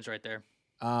Washington. additions right there.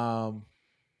 I'm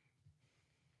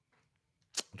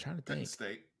trying to Penn think.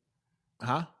 State.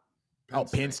 Huh?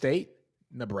 Penn State,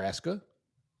 Nebraska.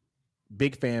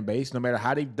 Big fan base, no matter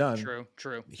how they've done.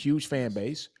 True. Huge fan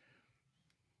base.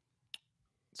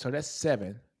 So that's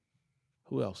 7.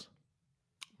 Who else?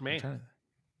 Man,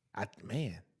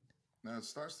 Man, No, it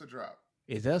starts to drop.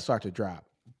 it does start to drop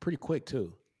pretty quick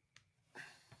too.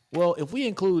 Well, if we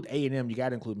include A&M, you got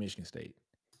to include Michigan State.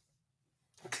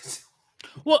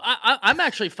 Well, I'm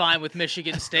actually fine with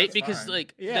Michigan State That's because, fine.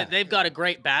 like, Yeah. they've got a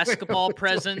great basketball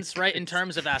presence, right, in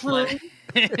terms of athletic.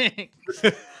 why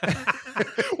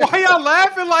y'all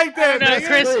laughing like that? No,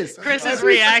 nigga? Chris's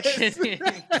reaction.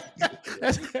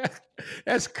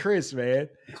 That's Chris, man.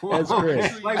 Come That's on.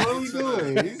 great. Like, what are we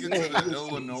doing? You get to the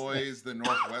Illinois, the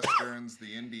Northwesterns,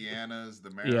 the Indianas, the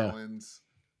Marylands,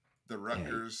 the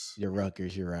Rutgers. You're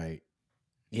Rutgers. You're right.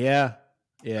 Yeah.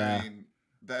 I mean,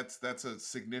 that's a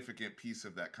significant piece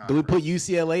of that Do conference. we put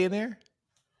UCLA in there?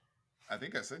 I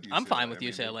think I said UCLA. I'm fine with I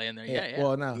mean, UCLA in there. Yeah.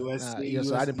 Well, no. USC,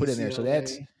 So I didn't put it in there. So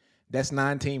UCLA. that's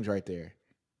 9 teams right there.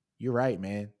 You're right,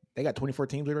 man. They got 24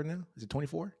 teams right now. Is it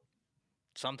 24?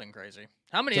 Something crazy.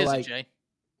 How many So, is like, it, Jay?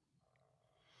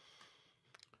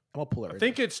 I'm gonna pull it. I Right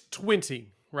think it's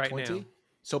 20 right 20. now.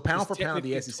 So pound It's for pound,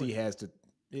 the technically SEC 20. has to.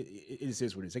 It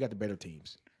is what it is. They got the better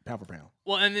teams. Pound for pound.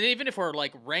 Well, and then even if we're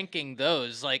like ranking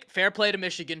those, like fair play to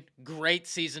Michigan, great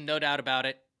season, no doubt about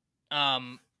it.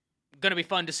 Gonna be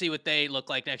fun to see what they look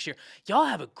like next year. Y'all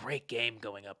have a great game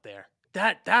going up there.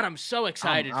 That I'm so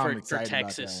excited I'm for excited about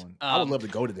Texas. that one. I would love to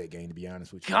go to that game, to be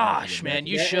honest with you. Gosh, man,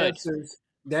 you should.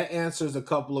 That answers a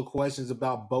couple of questions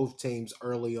about both teams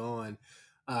early on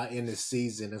in the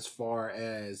season, as far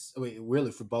as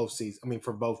really for both seasons.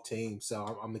 For both teams.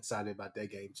 So I'm excited about that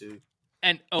game too.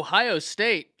 And Ohio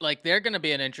State, like they're going to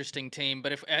be an interesting team.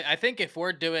 But I think if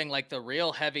we're doing like the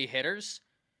real heavy hitters,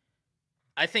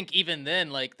 I think even then,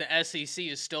 like the SEC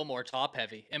is still more top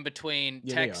heavy in between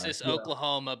Yeah, they are. Texas, Yeah.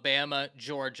 Oklahoma, Bama,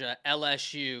 Georgia,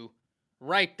 LSU,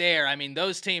 right there. I mean,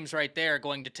 those teams right there are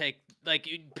going to take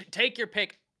your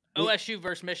pick. OSU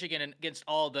versus Michigan and against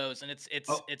all those, and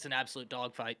it's an absolute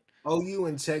dogfight. OU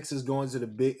and Texas going to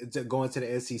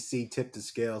the SEC tip the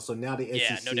scale. So now the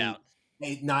Yeah, SEC, no doubt.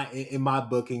 not in my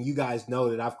book, and you guys know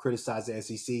that I've criticized the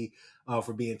SEC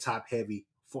for being top heavy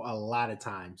for a lot of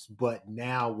times, but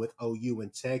now with OU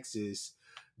and Texas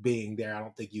being there, I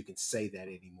don't think you can say that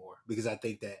anymore, because I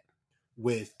think that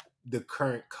with the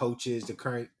current coaches, the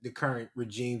current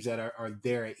regimes that are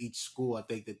there at each school, I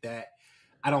think that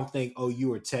I don't think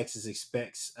OU or Texas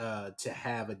expects to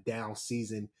have a down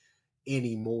season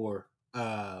anymore.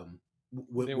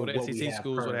 With Then what what we SEC have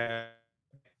schools would currently. have.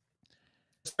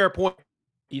 Fair point.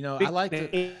 You know, I like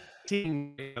to.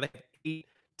 18. They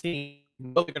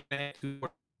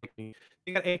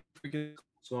got 8 freaking.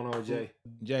 What's going on, Jay?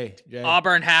 Jay.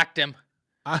 Auburn hacked him.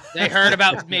 They heard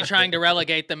about me trying to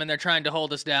relegate them, and they're trying to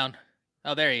hold us down.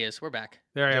 Oh, there he is. We're back.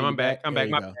 There I Jay, am. you I'm back. back? I'm There back.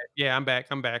 you My go. bad. Yeah, I'm back.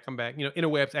 I'm back. I'm back. You know,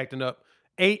 interweb's acting up.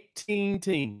 18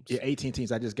 teams. Yeah, 18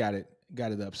 teams. I just got it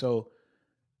up. So,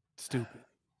 Stupid.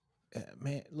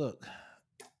 man, look,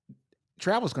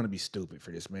 travel's going to be stupid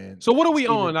for this, man. So what are we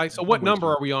Steven, on? Like, so I'm what with number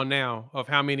you. are we on now of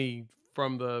how many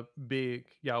from the big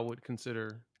y'all would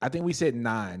consider? I think we said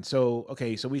 9. So,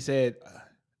 okay, so we said,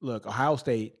 look, Ohio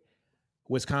State,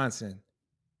 Wisconsin,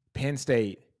 Penn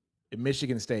State,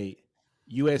 Michigan State,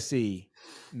 USC,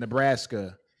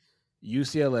 Nebraska,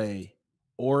 UCLA,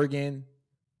 Oregon,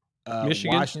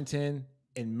 Michigan? Washington,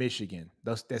 and Michigan.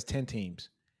 That's 10 teams.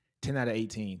 10 out of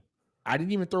 18. I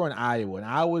didn't even throw in Iowa. And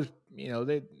Iowa's,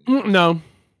 they No.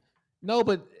 no,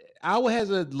 but Iowa has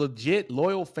a legit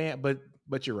loyal fan, but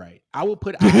you're right. I will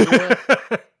put Iowa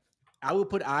I would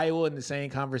put Iowa in the same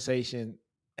conversation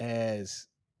as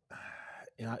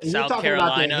And you're South talking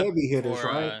about the Carolina heavy hitters, or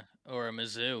right? or a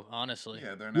Mizzou, honestly.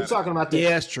 Yeah, they're not. You're talking about the yeah,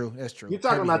 that's true. That's true. you're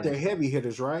talking Heavy about the hitters. heavy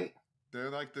hitters, right?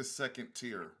 They're like the second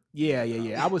tier. Yeah.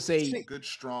 I would say Good,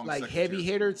 strong, like second heavy tier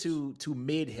hitter schools. to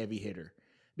mid heavy hitter,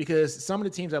 because some of the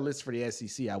teams I listed for the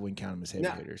SEC, I wouldn't count them as heavy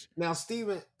Now, hitters. now,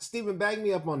 Steven, back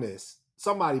me up on this.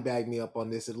 Somebody bag me up on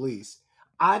this at least.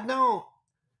 I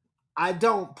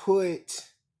don't put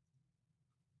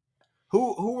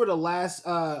who were the last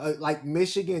like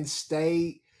Michigan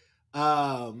State,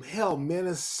 hell,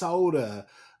 Minnesota,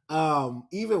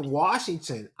 even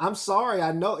Washington. I'm sorry,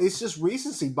 I know it's just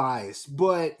recency bias,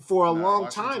 but for a No, long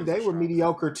time Washington's they a were strong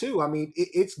mediocre contender. too. I mean,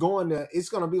 it's going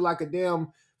to be like a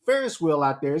damn Ferris wheel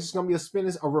out there. It's just going to be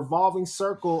a revolving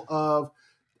circle of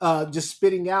just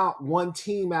spitting out one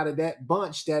team out of that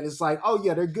bunch that is like, oh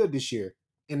yeah, they're good this year,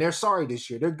 and they're sorry this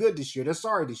year. They're good this year. They're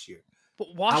sorry this year.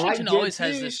 But Washington Jed always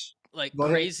has Fish. this like Go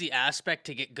ahead. crazy aspect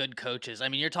to get good coaches. I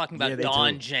mean, you're talking Yeah, about they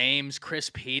Don do. James, Chris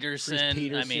Peterson. I mean,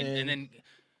 Peterson, and then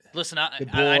listen, I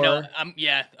DeBoer. know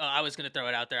I was gonna throw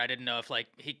it out there. I didn't know if like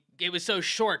it was so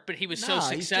short, but he was so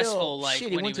successful. Like he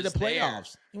when went he to was the there.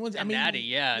 playoffs. He went. And Natty,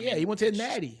 yeah. I mean, he went to it's just-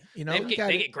 Natty. You know,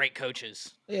 they get great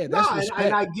coaches. yeah, No, that's and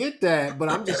respect. I get that, but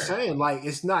I'm just saying, like,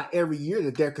 it's not every year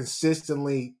that they're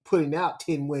consistently putting out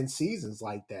 10-win seasons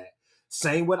like that.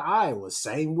 Same with Iowa,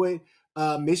 same with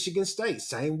Michigan State,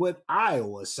 same with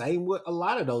Iowa, same with a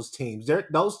lot of those teams.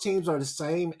 Those teams are the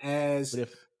same as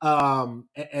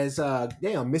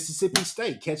Mississippi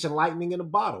State catching lightning in a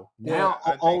bottle. Well,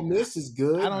 Now Ole Miss is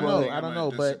good. I don't but- know. I I'm don't gonna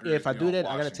know. But disagree if I with you do on that,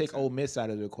 I got to take Washington. Ole Miss out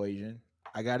of the equation.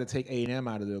 I got to take A&M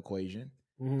out of the equation.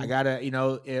 Mhm. I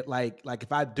gotta, like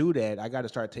if I do that, I got to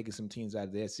start taking some teams out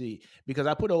of the SEC, because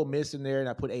I put Ole Miss in there and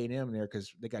I put A&M in there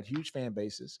because they got huge fan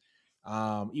bases.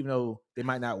 Even though they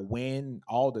might not win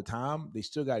all the time, they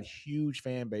still got huge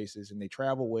fan bases and they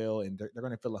travel well, and they're going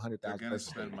to fill 100,000. They're going to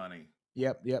spend money.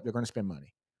 Yep, they're going to spend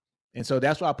money, and so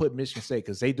that's why I put Michigan State,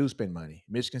 because they do spend money.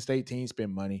 Michigan State teams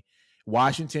spend money.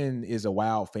 Washington is a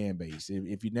wild fan base.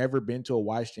 If you've never been to a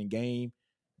Washington game,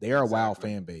 they are a wild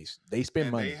Exactly. fan base. They spend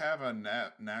And money they have a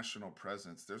national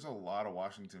presence. There's a lot of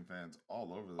Washington fans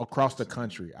all over across the place.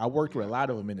 country. I worked with a yeah. lot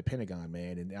of them in the Pentagon,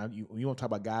 man. And you want to talk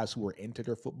about guys who are into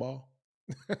their football?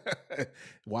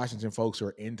 Washington folks are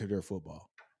into their football.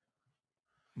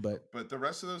 But the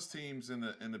rest of those teams in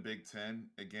the Big Ten,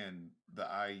 again, the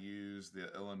IUs,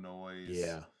 the Illinois,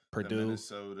 yeah, the Purdue,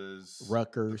 Minnesotas,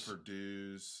 Rutgers, the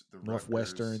Purdues, the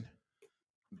Northwestern, Rutgers,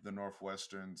 the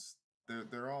Northwesterns,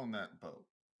 they're all in that boat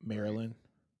Maryland.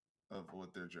 of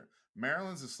what they're.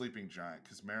 Maryland's a sleeping giant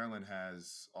because Maryland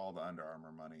has all the Under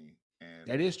Armour money, and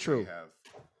That is true.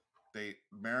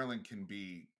 Maryland can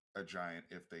be a giant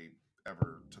if they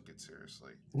ever took it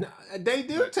seriously. No, they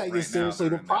do But take right it seriously. now The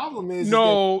they're in that problem is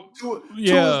No, that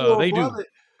yeah, they do.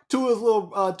 To his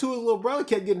little brother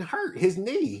kept getting hurt. His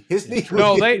knee. Was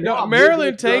No, getting no. out.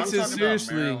 Maryland Big- takes I'm it talking about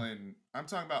seriously. Maryland. I'm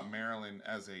talking about Maryland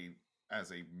as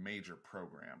a major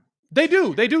program. They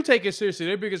do take it seriously.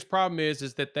 Their biggest problem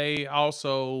is that they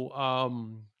also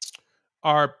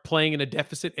are playing in a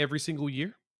deficit every single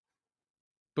year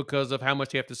because of how much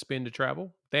they have to spend to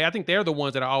travel. I think they're the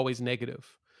ones that are always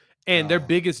negative. And their Oh.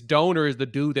 biggest donor is the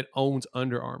dude that owns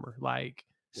Under Armour. Like,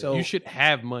 So you should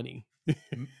have money.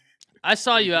 I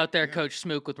saw you out there, Yeah. Coach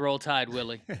Smook, with Roll Tide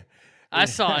Willie. I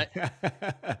saw it.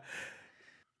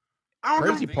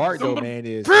 Crazy Things- part though, man,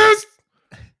 is so I'm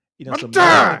Maryland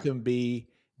tired. can be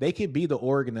the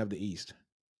Oregon of the East.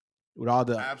 With all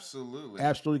the Absolutely.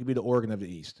 absolutely could be the Oregon of the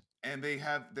East. And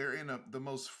they're in one of the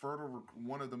most fertile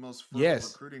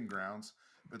Yes. recruiting grounds,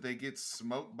 but they get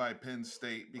smoked by Penn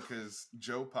State because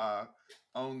Joe Pa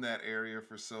owned that area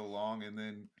for so long, and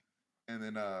then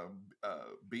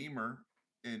Beamer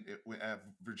at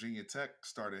Virginia Tech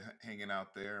started hanging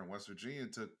out there, and West Virginia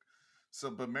took So,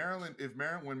 but Maryland,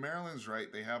 when Maryland's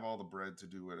right, they have all the bread to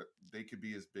do it. They could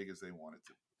be as big as they want it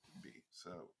to be.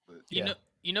 So, but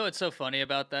You know what's so funny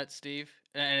about that, Steve?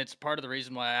 And it's part of the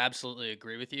reason why I absolutely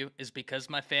agree with you is because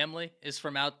my family is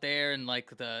from out there in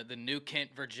like the New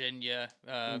Kent, Virginia,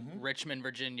 Richmond,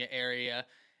 Virginia area.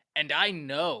 And I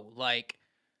know like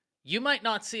you might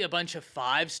not see a bunch of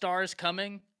 5 stars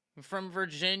coming from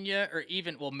Virginia or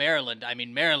even Maryland. I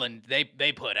mean Maryland,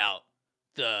 they put out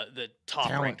the top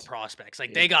ranked Talent. prospects.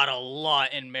 Like they got a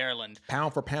lot in Maryland.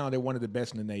 Pound for pound, they're one of the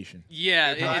best in the nation.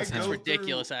 Yeah, if I it's go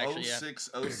ridiculous through actually. Yeah. 06,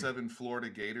 07 Florida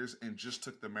Gators and just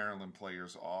took the Maryland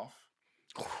players off,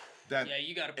 Yeah,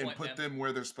 you got a point, and put man. them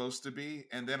where they're supposed to be,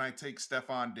 and then I take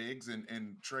Stephon Diggs and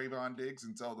Trayvon Diggs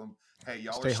and tell them, hey,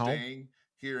 y'all Stay are home. staying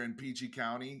here in PG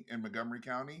County and Montgomery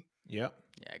County. Yep.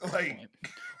 Yeah, great Like- point.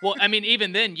 Well, I mean,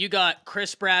 even then, you got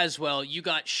Chris Braswell, you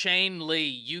got Shane Lee,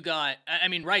 you got, I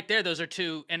mean, right there, those are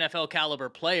 2 NFL caliber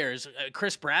players.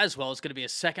 Chris Braswell is going to be a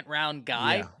 2nd round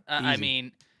guy. Yeah, I easy.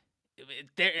 mean,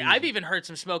 I've even heard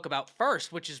some smoke about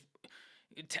first, which is,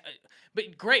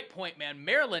 but great point, man.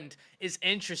 Maryland is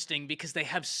interesting because they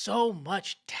have so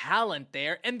much talent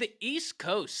there, and the East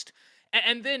Coast,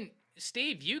 and then.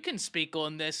 Steve, you can speak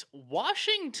on this.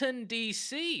 Washington,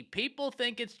 D.C., people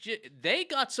think it's they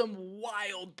got some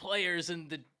wild players in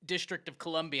the District of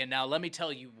Columbia. Now, let me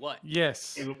tell you what.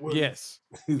 Yes. Caleb Yes.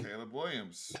 Caleb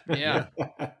Williams. Yeah.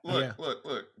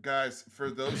 Look, guys, for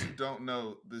those who don't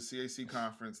know, the CAC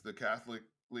conference, the Catholic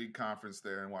League conference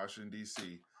there in Washington,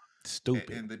 D.C., Stupid.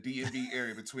 in the DMV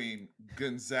area between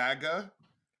Gonzaga,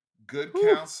 Good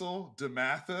Whew. Counsel,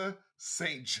 DeMatha,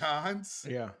 St. John's,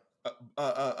 Yeah.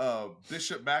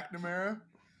 Bishop McNamara.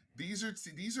 These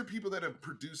are people that have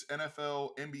produced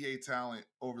NFL, NBA talent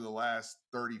over the last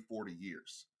 30, 40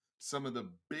 years. Some of the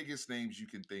biggest names you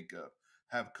can think of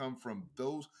have come from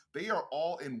those. They are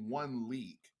all in one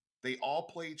league. They all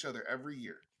play each other every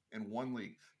year in one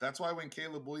league. That's why when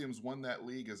Caleb Williams won that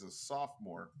league as a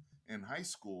sophomore in high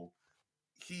school,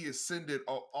 he ascended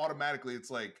automatically.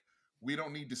 It's like, we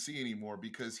don't need to see anymore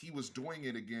because he was doing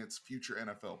it against future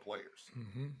NFL players.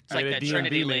 Mm-hmm. It's like Hey, that the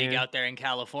Trinity DMV, League man. out there in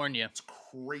California. It's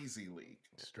crazy league.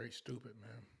 Straight stupid,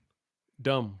 man.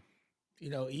 Dumb.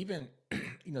 Even,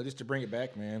 just to bring it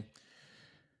back, man,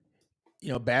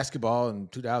 basketball in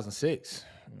 2006,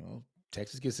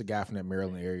 Texas gets a guy from that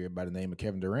Maryland area by the name of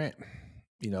Kevin Durant.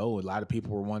 A lot of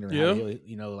people were wondering,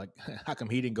 how come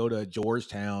he didn't go to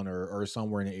Georgetown or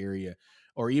somewhere in the area,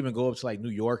 or even go up to like New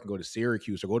York and go to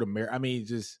Syracuse or go to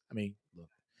look.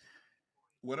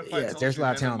 What if Yeah, I told there's you a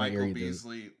lot of him and talent in that Michael area, dude.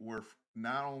 Beasley were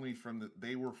not only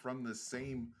they were from the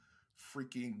same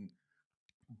freaking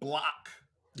block,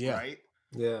 Yeah. right?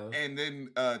 Yeah. And then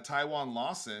Tywan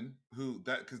Lawson,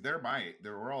 because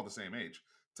we're all the same age.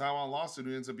 Tywan Lawson,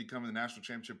 who ends up becoming the national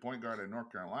championship point guard at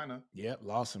North Carolina. Yep,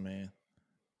 Lawson, man.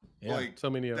 Yeah. Like So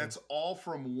many of them. that's all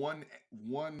from one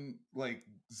like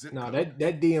zip No, code.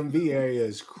 that DMV area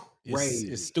is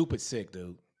crazy. It's stupid sick,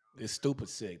 dude. It's stupid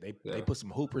sick. They Yeah. put some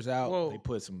hoopers out. Whoa. They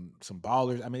put some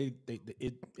ballers. I mean,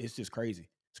 it's just crazy.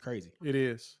 It's crazy. It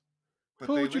is. But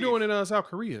Pooh, they what you leave. doing in South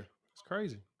Korea? It's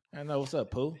crazy. I know. What's up,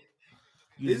 Pooh?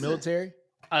 You in Is the it- military?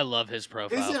 I love his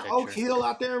profile Isn't picture. Oak Hill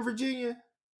out there in Virginia?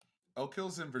 Oak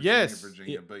Hill's in Virginia, Yes.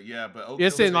 Virginia, but Oak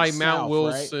It's Hill's in like south, Mount right?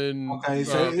 Wilson. Okay,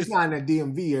 so it's not in the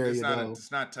DMV area though.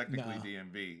 it's not technically No.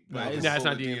 DMV. No, But it's not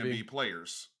full of DMV.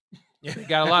 players. They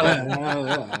got a lot of.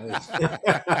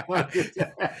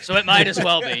 So it might as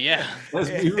well be, yeah. Let's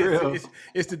be real.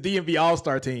 It's the DMV All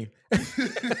Star team.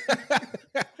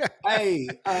 Hey,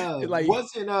 Like-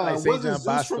 wasn't like St. John Zeus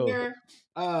Bosco. from there?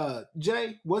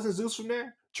 Jay, wasn't Zeus from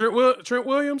there? Trent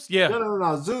Williams? Yeah.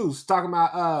 No. Zeus talking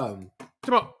about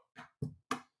Come on.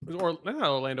 That's not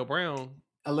Orlando Brown.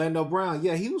 Orlando Brown.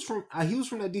 Yeah, he was from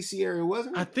that DC area,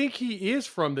 wasn't he? I think he is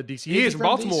from the DC. He Is is he from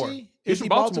Baltimore. DC? He's Is from he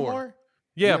Baltimore.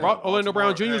 Yeah, Yeah, Orlando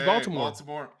Brown Jr. is Hey, Baltimore.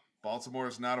 Baltimore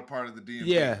is not a part of the DMV.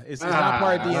 Yeah, it's not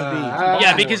part of DMV.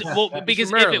 Yeah, Baltimore. because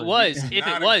from if it Maryland. was, Does if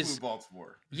not it was, include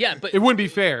Baltimore. yeah, but It wouldn't be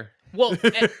fair. well,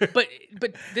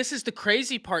 but this is the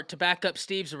crazy part to back up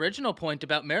Steve's original point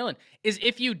about Maryland is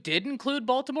if you did include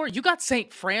Baltimore, you got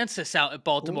St. Francis out at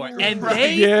Baltimore, Ooh. and Right,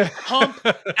 they yeah. pump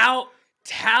out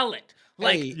talent.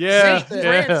 Like Hey, Yeah, St.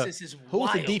 yeah. Francis is Who's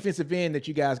wild. the defensive end that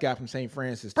you guys got from St.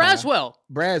 Francis? Tom?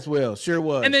 Braswell. Sure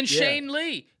was. And then Yeah. Shane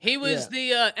Lee, he was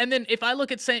and then if I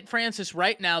look at St. Francis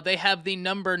right now, they have the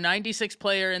number 96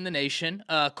 player in the nation,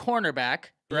 cornerback,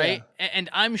 right? And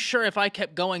I'm sure if I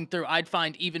kept going through, I'd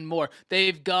find even more.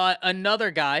 They've got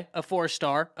another guy, a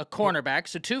 4-star, a cornerback,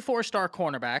 so 2 4-star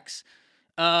cornerbacks.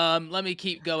 Let me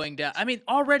keep going down. I mean,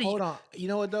 already. Hold on. You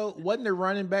know what though? Wasn't the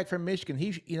running back from Michigan?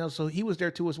 So he was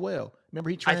there too as well. Remember,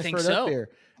 he I think transferred up so. there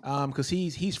because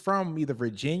he's from either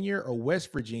Virginia or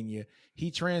West Virginia.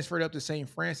 He transferred up to St.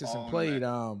 Francis All and in played.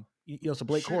 that. So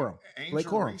Blake Shoot, Corum. Blake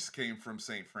Angel Corum. Reese came from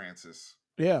St. Francis.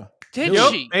 Yeah. Did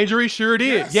Yep, she? Angel Reese sure did.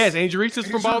 Yes. Yes, Angel Reese is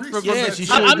from Angel Baltimore. Reese was Yes, that she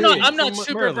same sure I'm not. did. I'm not From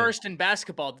super Maryland. versed in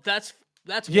basketball. That's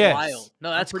Yes. wild.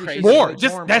 No, that's pretty crazy. sure More. Blake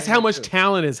Just Corum that's came how there much too.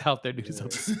 talent is out there, dude. It's Yeah.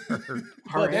 absurd. Her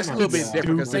But that's a and little her bit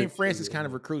different because stupid. St. Francis kind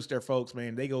of recruits their folks,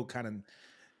 man. They go kind of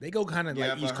Yeah,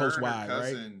 like East but Coast her and her wide,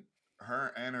 right? cousin,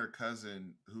 her and her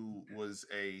cousin, who was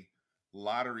a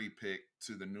lottery pick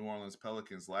to the New Orleans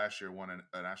Pelicans last year, won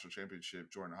a national championship.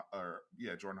 Jordan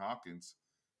Hawkins.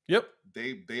 Yep.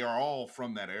 They are all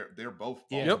from that area. They're both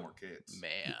Yeah. Baltimore kids.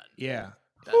 Man. Yeah.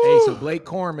 That's Hey, so Blake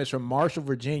Corum is from Marshall,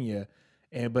 Virginia,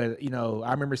 but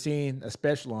I remember seeing a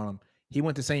special on him. He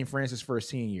went to St. Francis for his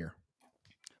senior year.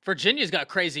 Virginia's got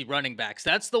crazy running backs.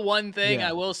 That's the one thing Yeah.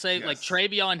 I will say. Like Yes.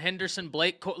 Travion Henderson,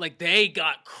 like they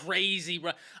got crazy.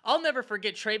 I'll never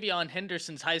forget Travion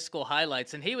Henderson's high school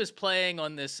highlights, and he was playing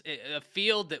on this a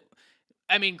field that,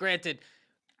 I mean, granted,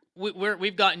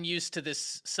 we've gotten used to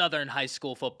this Southern high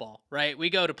school football, right? We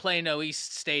go to Plano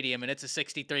East Stadium, and it's a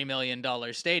 $63 million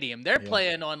stadium. They're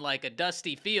playing on like a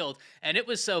dusty field, and it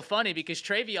was so funny because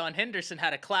Travion Henderson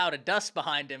had a cloud of dust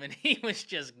behind him, and he was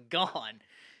just gone.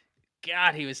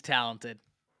 God, he was talented.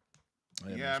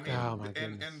 Yeah, I mean, Oh, my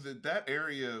and goodness. that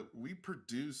area we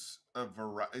produce a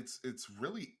variety. It's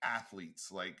really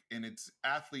athletes, and it's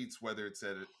athletes whether it's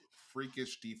at a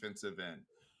freakish defensive end,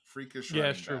 freakish Yeah,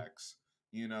 running it's true. backs.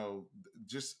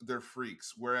 Just they're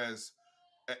freaks. Whereas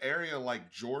an area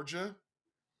like Georgia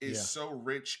is Yeah. so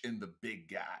rich in the big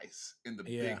guys, in the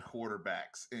Yeah. big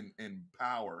quarterbacks, in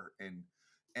power, and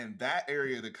that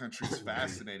area of the country is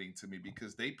fascinating to me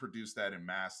because they produce that in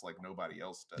mass like nobody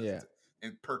else does. Yeah.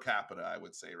 And per capita, I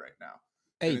would say right now.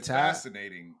 Hey, And it's Ty.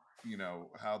 fascinating,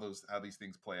 how these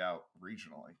things play out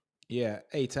regionally. Yeah.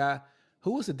 Hey, Ty.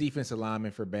 Who was the defensive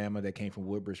lineman for Bama that came from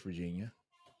Woodbridge, Virginia?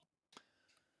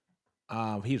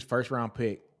 He was first round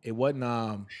pick. It wasn't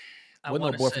I no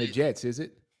wanna boy from the say- Jets, is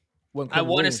it? Wasn't I Quentin want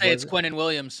to Williams, say was it's it? Quinnen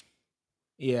Williams.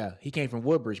 Yeah, he came from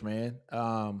Woodbridge, man.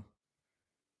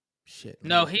 Shit.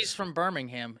 No, who was he's that? from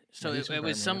Birmingham. So he's it from was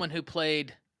Birmingham. someone who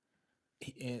played.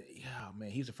 Man,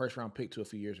 he was a first round pick a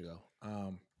few years ago.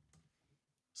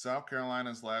 South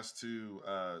Carolina's last two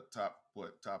top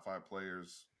 5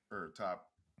 players or top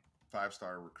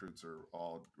 5-star recruits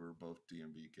were both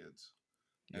DMV kids,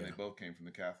 and Yeah. they both came from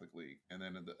the Catholic League, and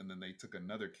then they took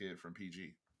another kid from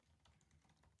PG.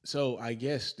 So I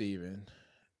guess, Steven,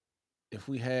 if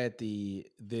we had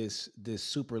this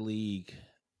Super League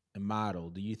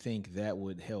model, do you think that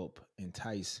would help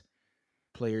entice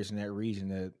players in that region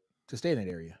to stay in that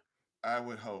area? I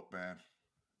would hope, man.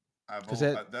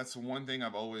 That's one thing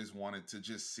I've always wanted to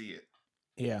just see it.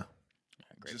 Yeah.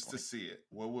 Great Just point. to see it.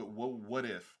 What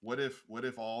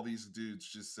if all these dudes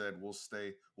just said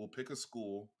we'll pick a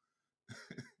school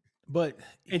But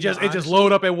And just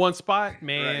load up at one spot, right,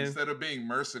 man. instead of being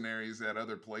mercenaries at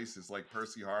other places like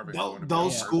Percy Harvin. Tho- going to be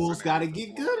those a schools got to mercenary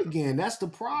get to good Florida. again. That's the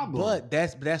problem. But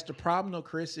that's the problem, though,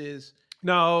 Chris. Is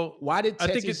No, why did I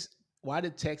think Texas? Why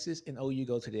did Texas and OU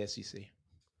go to the SEC?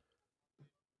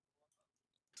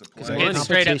 To It's play. a Kids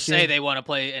straight up competition. say they want to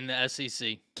play in the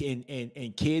SEC.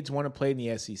 And kids want to play in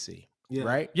the SEC, Yeah.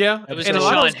 right? yeah, It was and the a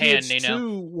lot of Sean those kids Hand,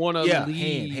 too want to Yeah,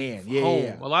 leave Hand. Yeah, home.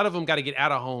 yeah. A lot of them got to get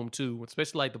out of home too,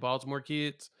 especially like the Baltimore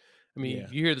kids. I mean, Yeah.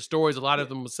 you hear the stories. A lot of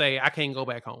them will say, "I can't go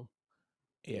back home."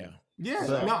 Yeah. Yeah,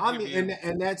 So no, I if mean, you-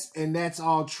 and that's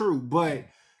all true. But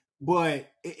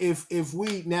if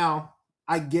we now,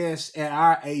 I guess at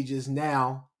our ages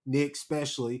now, Nick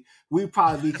especially, we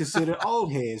probably be considered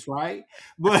old heads, right?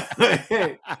 But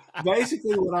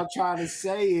basically, what I'm trying to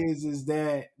say is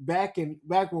that back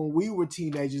when we were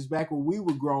teenagers, back when we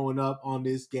were growing up on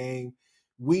this game,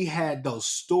 we had those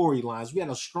storylines. We had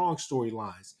those strong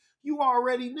storylines. You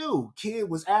already knew. Kid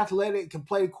was athletic, can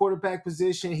play the quarterback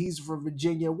position. He's from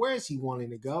Virginia. Where is he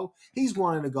wanting to go? He's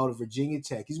wanting to go to Virginia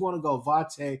Tech. He's wanting to go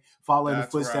Vate, follow in the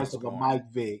That's where I footsteps was of a going. Mike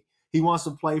Vick. He wants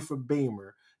to play for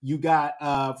Beamer. You got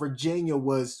Virginia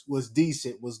was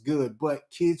decent, was good, but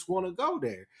kids want to go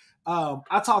there.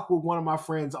 I talk with one of my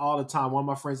friends all the time. One of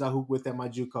my friends I hoop with at my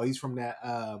JUCO. He's from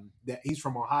he's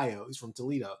from Ohio. He's from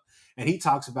Toledo. And he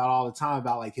talks about all the time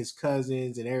about like his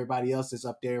cousins and everybody else that's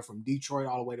up there from Detroit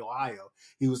all the way to Ohio.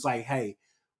 He was like, hey,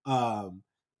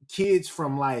 kids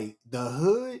from like the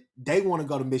hood, they want to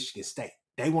go to Michigan State.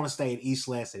 They want to stay in East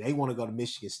Lansing. They want to go to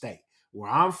Michigan State. Where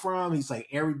I'm from, he's like,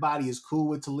 everybody is cool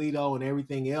with Toledo and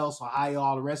everything else, Ohio,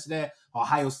 all the rest of that.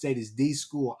 Ohio State is the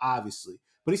school, obviously.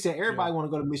 But he said everybody want to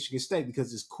go to Michigan State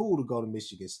because it's cool to go to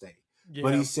Michigan State.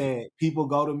 But Yeah. he said people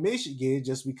go to Michigan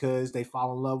just because they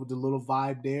fall in love with the little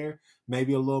vibe there,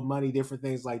 maybe a little money, different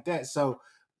things like that. So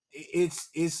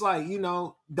it's like, you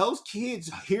know, those kids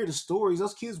hear the stories.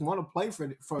 Those kids want to play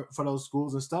for those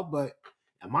schools and stuff. But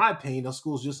in my opinion, those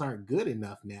schools just aren't good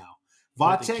enough now.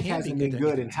 But they Vautech can be hasn't good been to get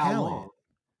good the in how long? talent.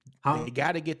 Huh? They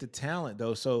got to get the talent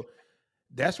though. So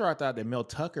that's where I thought that Mel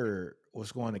Tucker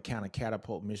was going to kind of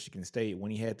catapult Michigan State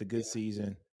when he had the good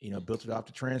season. You know, built it off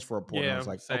the transfer portal. I Yeah, was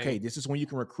like, same. okay, this is when you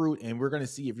can recruit, and we're going to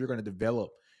see if you're going to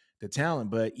develop the talent.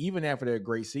 But even after that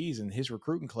great season, his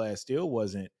recruiting class still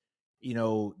wasn't, you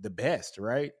know, the best,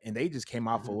 right? And they just came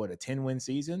off of what, a 10-win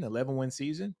season, 11-win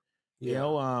season, you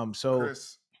know. So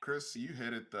Chris, you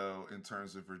hit it though in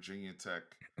terms of Virginia Tech.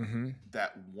 mhm,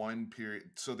 That one period.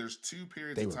 So there's 2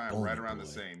 periods They of were time booming, right around the boy.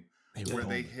 same they were where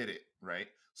they booming. hit it, right?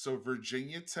 So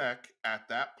Virginia Tech at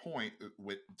that point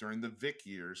with during the Vic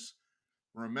years,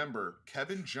 remember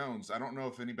Kevin Jones. I don't know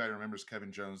if anybody remembers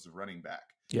Kevin Jones, the running back.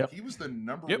 Yep. He was the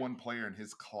number Yep. 1 player in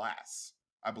his class,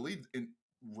 I believe, in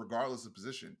regardless of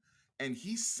position, and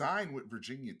he signed with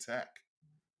Virginia Tech.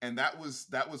 And that was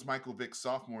Michael Vick's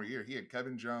sophomore year. He had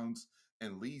Kevin Jones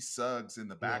and Lee Suggs in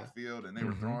the backfield, and they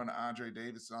were Mhm. throwing to Andre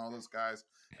Davis and all those guys.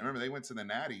 I remember they went to the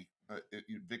Natty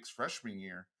Vick's freshman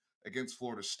year against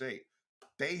Florida State.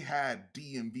 They had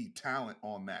DMV talent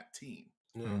on that team.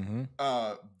 Mhm.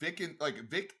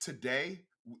 Vic today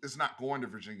is not going to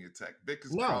Virginia Tech. Vic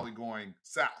is No. probably going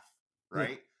south,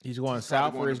 right? He's going He's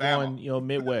probably south or going he's to Bama. going, you know,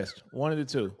 Midwest. One of the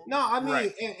two. No, I mean,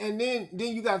 Right. and then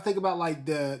you got to think about like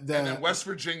the And then West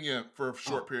Virginia for a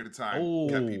short period of time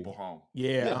kept people home.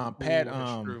 Yeah, Yeah. Pat.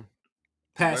 That's true.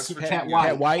 West Pat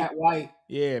Virginia- White. Pat White.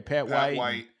 Yeah, Pat Pat White.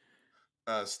 White,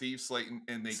 Steve Slayton,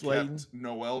 and they Slayton. kept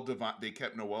Noel Devine. They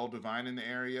kept Noel Devine in the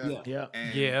area. Yeah. Yeah.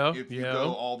 And Yeah, if you yeah.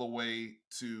 go all the way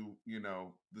to, you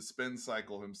know, the spin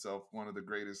cycle himself, one of the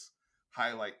greatest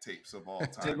highlight tapes of all time.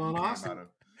 Tavon He came Austin. out of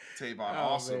Tavon Oh,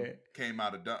 Awesome man. came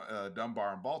out of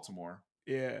Dunbar in Baltimore,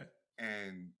 Yeah.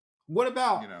 and What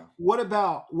about you know, what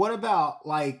about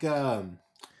like and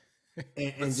but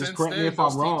just since correct me then if I'm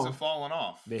those teams wrong. have fallen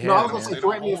off. They No, I have, was gonna man. say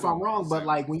correct me if I'm wrong, but Same.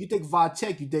 like when you think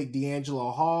Vautech, you think D'Angelo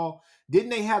Hall. Didn't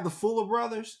they have the Fuller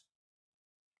brothers?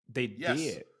 They Yes.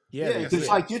 did. Yeah, Yeah, they because did.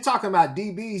 like you're talking about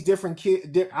DBs, different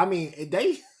kid. I mean,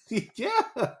 they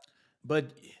yeah.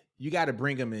 But you got to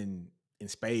bring them in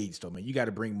spades, though, man. You got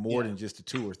to bring more Yeah. than just the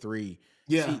 2 or 3.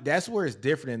 Yeah. See, that's where it's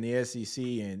different in the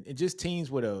SEC and just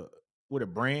teams with a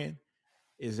brand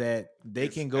is that they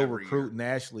It's can go every recruit year.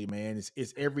 nationally, man.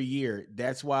 It's every year.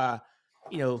 That's why,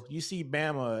 you know, you see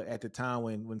Bama at the time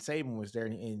when Saban was there,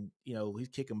 and you know he's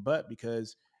kicking butt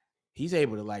because he's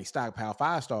able to like stockpile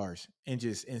 5 stars and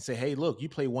say, hey, look, you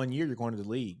play 1 year, you're going to the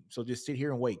league, so just sit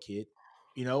here and wait, kid.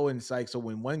 You know, and it's like so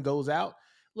when one goes out,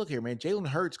 look here, man. Jalen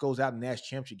Hurts goes out in the national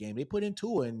championship game. They put in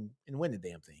Tua and win the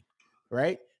damn thing,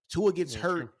 right? Tua gets Yeah,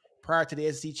 hurt true. prior to the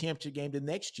SEC championship game the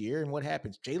next year, and what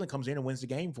happens? Jalen comes in and wins the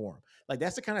game for him. Like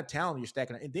that's the kind of talent you're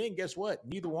stacking. And then guess what?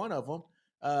 Neither one of them,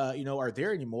 you know, are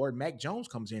there anymore. Mac Jones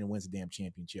comes in and wins the damn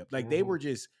championship. Like they were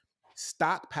just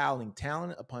stockpiling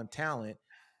talent upon talent,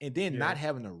 and then not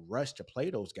having to rush to play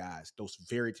those guys, those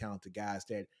very talented guys.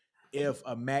 That if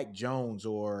a Mac Jones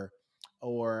or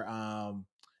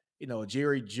you know,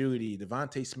 Jerry Judy,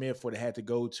 Devontae Smith would have had to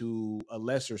go to a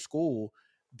lesser school,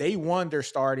 they won their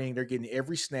starting, they're getting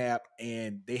every snap,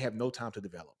 and they have no time to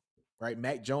develop. Right?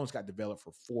 Mac Jones got developed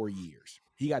for 4 years.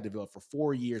 He got developed for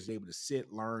 4 years, able to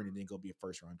sit, learn, and then go be a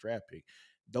first round draft pick.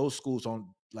 Those schools don't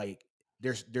like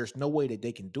there's no way that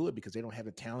they can do it because they don't have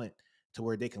the talent to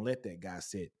where they can let that guy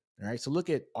sit. All right. So look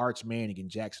at Arch Manning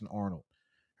and Jackson Arnold.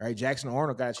 All right, Jackson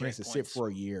Arnold got a chance to sit for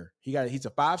a year. He's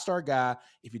a 5-star guy.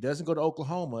 If he doesn't go to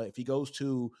Oklahoma, if he goes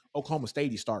to Oklahoma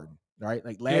State, he's starting. Right,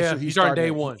 like last year, he's starting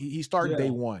day one. He's starting day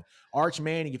one. Arch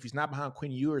Manning, if he's not behind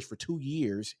Quinn Ewers for 2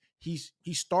 years, he's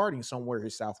starting somewhere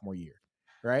his sophomore year.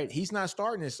 Right, he's not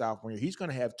starting his sophomore year. He's going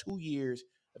to have 2 years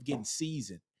of getting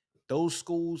seasoned. Those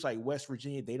schools like West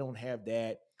Virginia, they don't have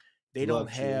that. They don't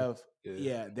have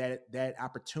that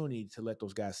opportunity to let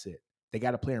those guys sit. They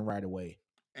got to play them right away.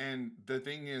 And the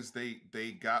thing is,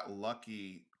 they got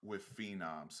lucky with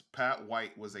phenoms. Pat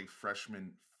White was a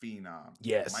freshman phenom.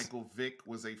 Yes. Michael Vick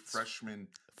was a freshman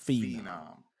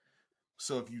Phenom.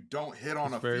 So if you don't hit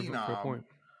on That's a very fair phenom, point.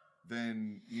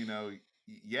 then you know,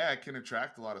 yeah, it can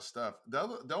attract a lot of stuff.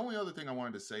 The only other thing I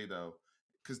wanted to say though,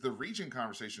 because the region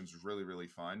conversation is really, really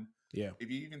fun. Yeah. If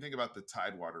you even think about the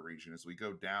Tidewater region, as we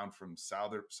go down from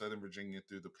Southern Virginia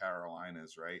through the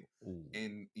Carolinas, right? Ooh.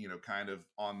 In, you know, kind of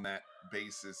on that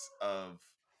basis of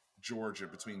Georgia,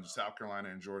 between South Carolina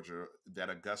and Georgia, that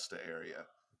Augusta area,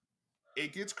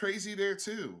 it gets crazy there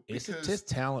too. It's just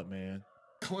talent, man.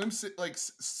 Clemson, like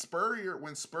Spurrier,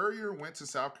 when Spurrier went to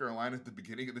South Carolina at the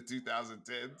beginning of the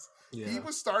 2010s, he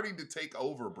was starting to take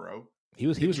over, bro. He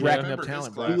was racking up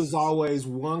talent, bro. He was always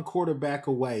one quarterback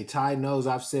away. Ty knows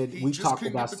I've said we've talked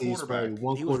about Steve Spurrier.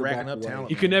 He was racking up talent.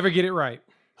 You could never get it right.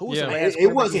 Who was the last it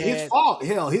wasn't his fault.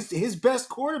 Hell, his best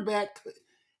quarterback.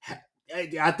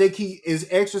 I think he is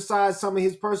exercised some of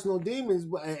his personal demons,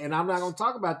 and I'm not going to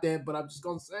talk about that. But I'm just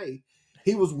going to say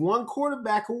he was one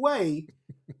quarterback away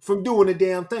from doing the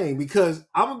damn thing. Because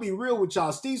I'm gonna be real with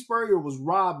y'all, Steve Spurrier was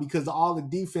robbed because of all the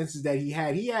defenses that he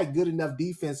had. He had good enough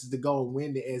defenses to go and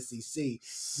win the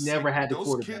SEC. Never had the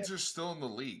quarterback. Those kids are still in the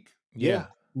league. Yeah.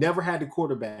 Never had the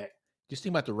quarterback. Just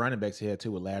think about the running backs he had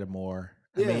too with Lattimore.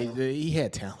 I mean, he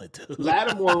had talent too.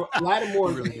 Lattimore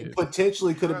really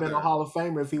potentially could have been a Hall of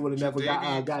Famer if he would have never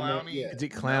gotten that. Yeah,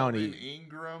 Clowney,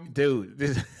 Ingram, dude,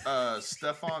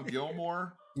 Stephon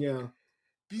Gilmore. Yeah,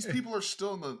 these people are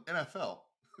still in the NFL.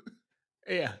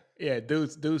 yeah,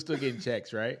 dude's still getting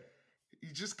checks, right?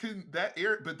 You just couldn't that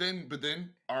air, but then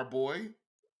our boy,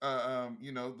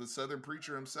 the Southern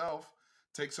preacher himself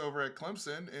takes over at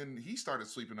Clemson, and he started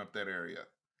sweeping up that area.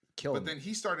 But then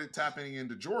he started tapping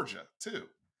into Georgia too,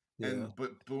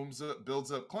 but builds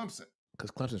up Clemson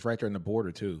because Clemson's right there on the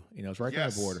border too. It's right there on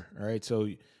the border. All right, so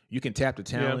you can tap the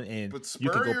talent, and but you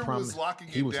can go Spurrier was locking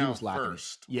it down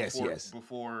first. Yes.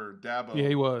 Before Dabo,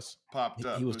 he was popped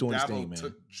up. He was doing his thing, man.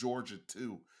 Took Georgia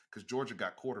too because Georgia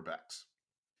got quarterbacks.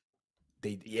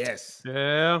 He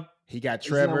got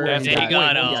Trevor. He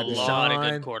got a lot of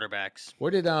good quarterbacks.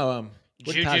 Where did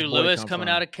Juju Lewis coming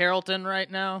out of Carrollton right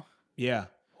now? Yeah.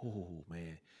 Oh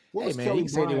man. Hey man, he can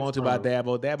say what he wants about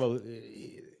Dabo. Dabo,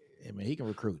 man, he can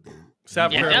recruit, dude.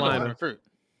 South Carolina recruit.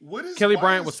 What is Kelly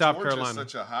Bryant with South Georgia Carolina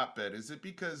such a hotbed? Is it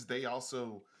because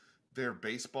they're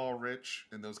baseball rich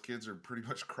and those kids are pretty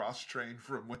much cross trained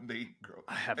from when they grow?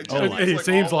 It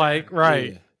seems like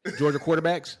right. Yeah. Georgia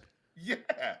quarterbacks. Yeah,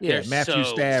 Matthew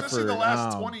Stafford. Especially the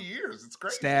last 20 years. It's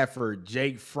great. Stafford,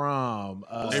 Jake Fromm.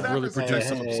 They really project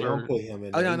some absurd. Don't put him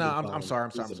in. Oh no, I'm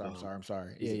sorry.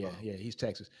 Yeah. He's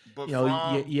Texas. But you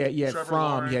had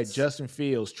Fromm, you had Justin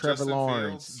Fields, Trevor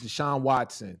Lawrence, Deshaun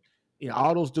Watson.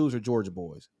 All those dudes are Georgia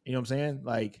boys. You know what I'm saying?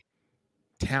 Like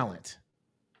talent.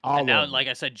 And now, like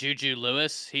I said, Juju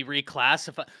Lewis, he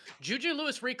reclassified. Juju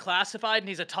Lewis reclassified, and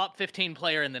he's a top 15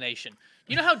 player in the nation.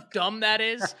 You know how dumb that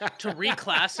is to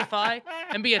reclassify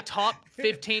and be a top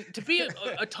 15? To be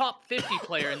a top 50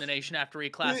 player in the nation after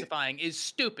reclassifying is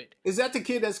stupid. Is that the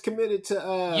kid that's committed to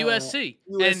USC?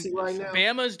 USC and right now?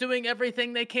 Bama's doing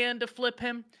everything they can to flip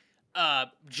him.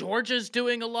 Georgia's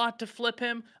doing a lot to flip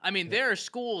him. I mean, there are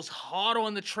schools hot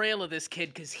on the trail of this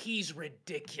kid because he's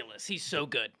ridiculous. He's so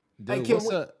good. Dude, what's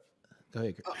up? Go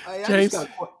ahead, James.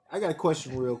 I got a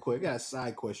question real quick. I got a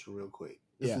side question real quick.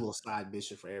 Just a little side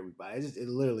mission for everybody. It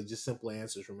literally just simple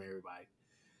answers from everybody.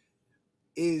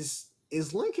 Is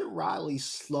Lincoln Riley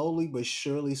slowly but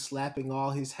surely slapping all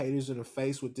his haters in the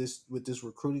face with this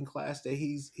recruiting class that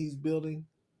he's building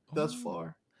thus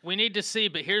far? We need to see,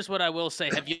 but here's what I will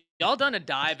say. Have y'all done a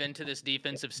dive into this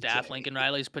defensive staff Lincoln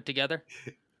Riley's put together?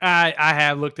 I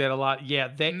have looked at a lot. Yeah,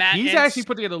 he's actually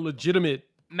put together legitimate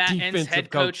Matt Entz, head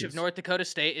coach coaches. of North Dakota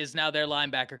State, is now their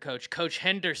linebacker coach. Coach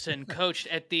Henderson coached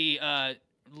at the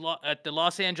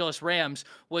Los Angeles Rams,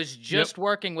 was just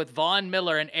working with Von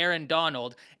Miller and Aaron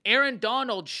Donald. Aaron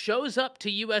Donald shows up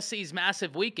to USC's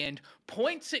massive weekend,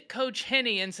 points at Coach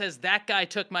Henney and says, that guy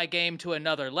took my game to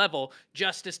another level.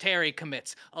 Justice Terry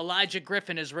commits. Elijah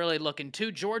Griffin is really looking. Two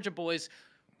Georgia boys.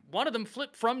 One of them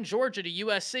flipped from Georgia to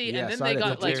USC, and then they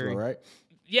got right?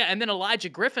 Yeah, and then Elijah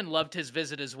Griffin loved his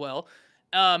visit as well.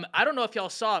 I don't know if y'all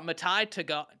saw it, Matai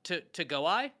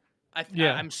Tagoai.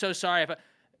 I'm so sorry.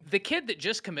 The kid that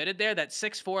just committed there, that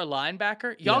 6'4"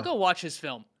 linebacker, y'all go watch his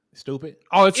film. Stupid.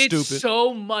 Oh, it's stupid. It's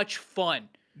so much fun.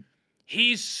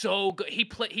 He's so good.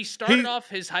 He started off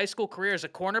his high school career as a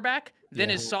cornerback. Then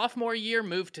his sophomore year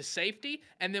moved to safety,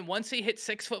 and then once he hit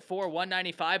 6'4",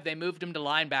 195, they moved him to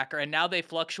linebacker, and now they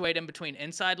fluctuate him between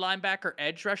inside linebacker,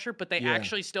 edge rusher, but they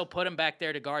actually still put him back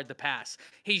there to guard the pass.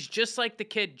 He's just like the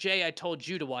kid, Jay, I told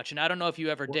you to watch, and I don't know if you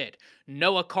ever did.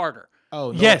 Noah Carter.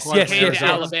 Oh, yes. Came to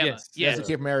Alabama. Yes. That's a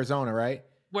kid from Arizona, right?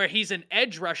 Where he's an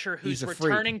edge rusher who's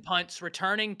returning punts,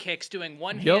 returning kicks, doing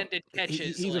one-handed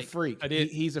catches. He's a freak.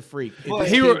 He's a freak.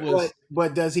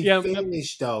 But does he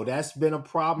finish, though? That's been a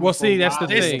problem. Well, see, that's the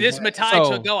thing. This Matai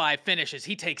Tagoai finishes.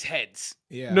 He takes heads.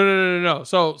 Yeah. No.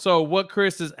 So what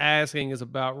Chris is asking is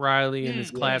about Riley and his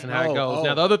class and how it goes.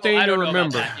 Now, the other thing to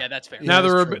remember. Yeah, that's fair. Now,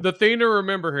 the thing to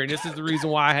remember here, and this is the reason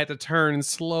why I had to turn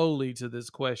slowly to this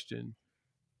question.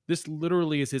 This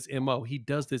literally is his MO. He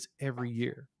does this every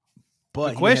year.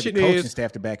 But the question he had the coaching is,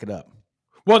 staff to back it up.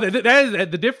 Well,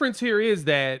 the difference here is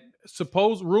that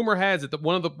rumor has it that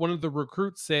one of the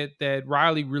recruits said that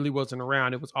Riley really wasn't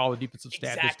around. It was all the defensive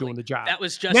staff that's doing the job. That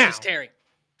was Justice Terry.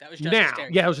 Yeah,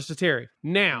 it was Justice Terry.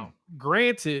 Now,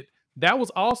 granted, that was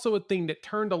also a thing that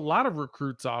turned a lot of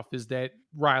recruits off, is that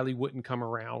Riley wouldn't come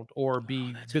around or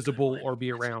be visible or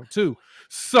be around too.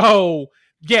 So,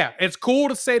 yeah, it's cool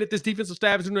to say that this defensive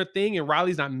staff is doing their thing and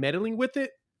Riley's not meddling with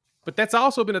it. But that's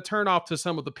also been a turnoff to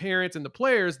some of the parents and the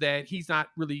players that he's not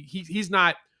really he's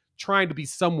not trying to be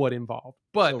somewhat involved.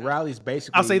 But so Riley's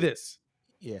basically. I'll say this.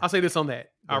 Yeah. I'll say this on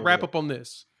that. I'll wrap up on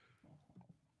this.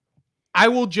 I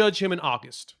will judge him in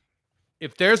August.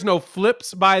 If there's no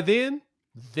flips by then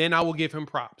I will give him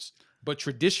props. But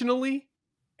traditionally,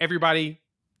 everybody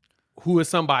who is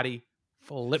somebody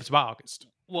flips by August.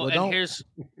 Well, and here's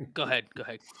go ahead.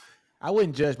 I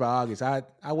wouldn't judge by August. I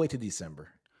wait till December.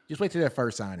 Just wait till that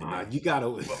first signing. You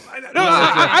gotta.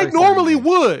 I normally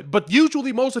would, but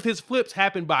usually most of his flips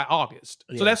happen by August.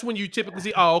 Yeah. So that's when you typically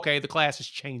see, oh, okay, the class is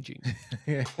changing.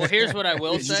 Well, here's what I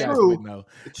will say.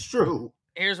 It's true.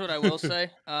 Here's what I will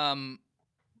say.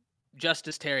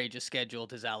 Justice Terry just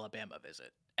scheduled his Alabama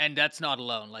visit, and that's not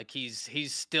alone. Like he's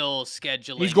still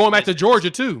scheduling. He's going back to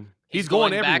Georgia too. He's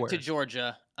going back everywhere. to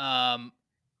Georgia.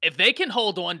 If they can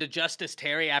hold on to Justice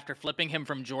Terry after flipping him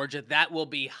from Georgia, that will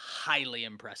be highly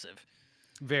impressive.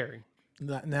 Very.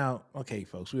 Now, okay,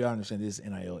 folks, we all understand this is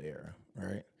NIL era,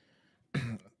 right?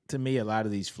 To me, a lot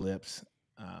of these flips,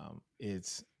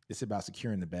 it's about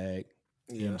securing the bag.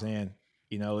 You know what I'm saying?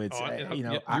 You know, it's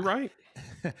you're right.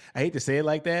 I hate to say it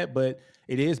like that, but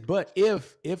it is. But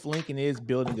if Lincoln is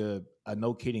building a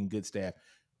no kidding good staff,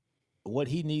 what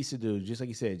he needs to do, just like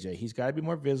you said, Jay, he's got to be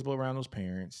more visible around those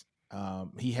parents.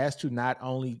 He has to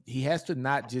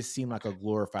not just seem like a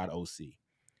glorified OC.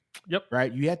 Yep.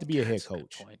 Right. You have to be a head That's a good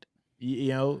coach. point.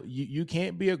 You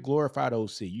can't be a glorified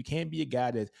OC. You can't be a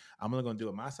guy that I'm only going to do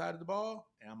it my side of the ball,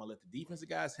 and I'm going to let the defensive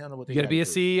guys handle what they got to be a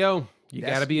do. CEO. You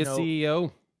got to be a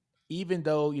CEO. Even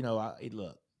though,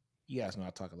 look, you guys know I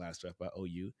talk a lot of stuff about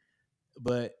OU,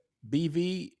 but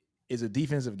BV is a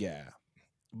defensive guy,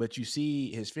 but you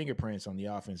see his fingerprints on the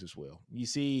offense as well. You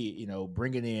see,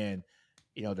 bringing in,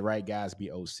 the right guys be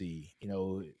OC,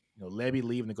 Levy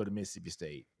leaving to go to Mississippi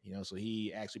State, so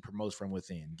he actually promotes from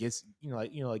within, gets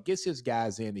his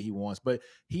guys in that he wants, but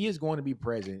he is going to be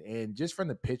present. And just from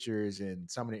the pictures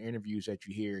and some of the interviews that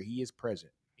you hear, he is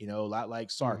present. A lot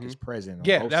like Sark is present.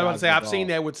 Yeah, that's what I say. I've seen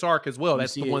that with Sark as well.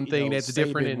 That's the one thing that's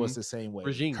different. Saban was the same way.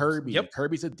 Regimes.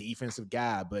 Kirby's a defensive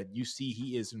guy, but you see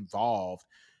he is involved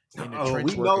in the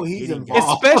trench we work know of he's getting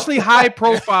involved. Especially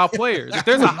high-profile players. If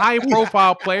there's a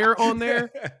high-profile player on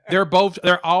there,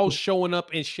 they're all showing up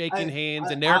and shaking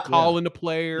hands, and they're calling the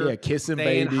player, kissing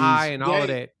staying babies, high, and all of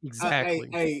that.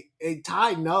 Exactly. Hey,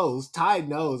 Ty knows.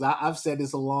 I've said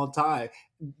this a long time.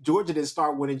 Georgia didn't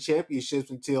start winning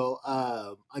championships until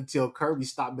Kirby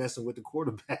stopped messing with the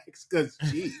quarterbacks. Because,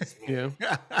 geez,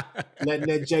 letting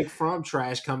that Jake Fromm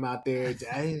trash come out there.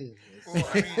 Well,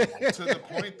 I mean, to the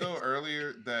point though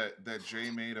earlier that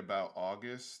Jay made about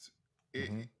August,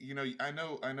 I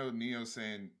know Neo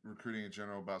saying recruiting in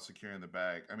general about securing the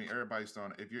bag. I mean, everybody's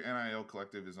on. If your NIL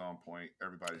collective is on point,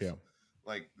 everybody's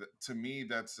like. To me,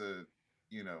 that's a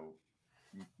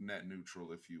net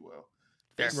neutral, if you will.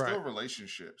 There's still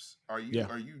relationships. Are you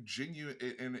genuine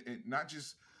and not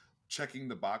just checking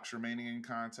the box remaining in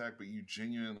contact, but you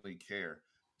genuinely care?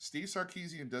 Steve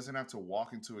Sarkisian doesn't have to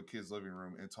walk into a kid's living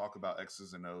room and talk about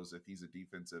X's and O's if he's a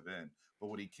defensive end. But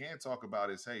what he can talk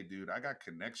about is, hey, dude, I got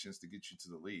connections to get you to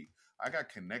the league. I got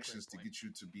connections to get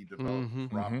you to be developed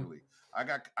properly.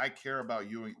 I care about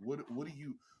you.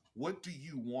 What do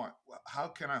you want? How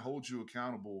can I hold you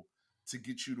accountable to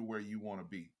get you to where you want to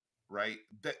be? Right?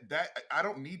 That I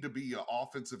don't need to be an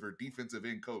offensive or defensive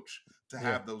end coach to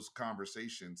have those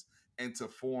conversations and to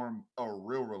form a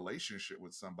real relationship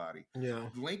with somebody. Yeah.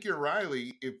 Lincoln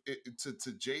Riley,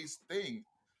 to Jay's thing,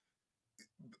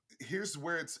 here's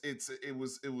where it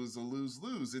was a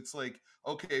lose-lose. It's like,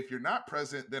 okay, if you're not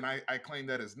present, then I claim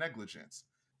that as negligence.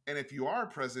 And if you are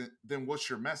present, then what's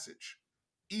your message?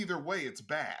 Either way, it's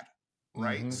bad.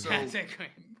 Right. So That's a great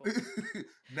point.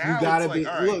 now you gotta it's be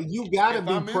like, all right, look, you gotta if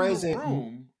be I'm present. In the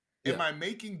room, am I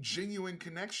making genuine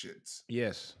connections?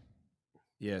 Yes.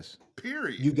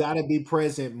 Period. You gotta be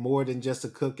present more than just a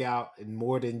cookout and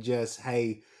more than just,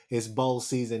 hey, it's bowl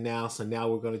season now, so now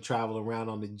we're gonna travel around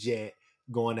on the jet,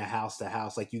 going to house.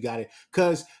 Like you gotta,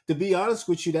 because to be honest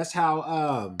with you, that's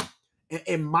how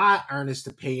in my earnest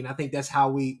opinion, I think that's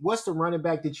how what's the running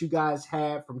back that you guys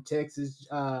had from Texas,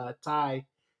 Ty?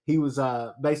 He was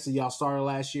basically y'all started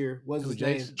last year. What's his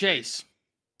name? Jace.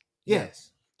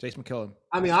 Yes. Chase McCullum.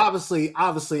 I mean, obviously,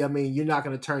 I mean, you're not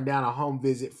going to turn down a home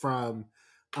visit from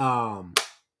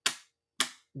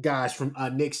guys from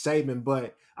Nick Saban,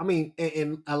 but I mean,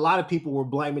 and a lot of people were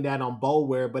blaming that on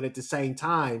Boulware, but at the same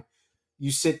time,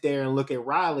 you sit there and look at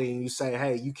Riley and you say,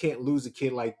 hey, you can't lose a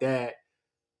kid like that.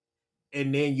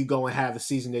 And then you go and have a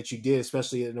season that you did,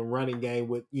 especially in the running game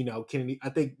with, Kennedy. I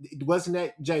think, wasn't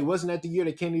that the year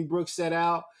that Kennedy Brooks set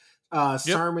out?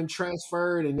 Sermon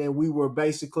transferred, and then we were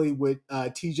basically with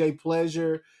TJ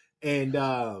Pleasure and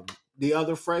the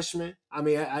other freshman. I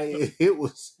mean, it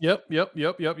was. Yep. Yeah,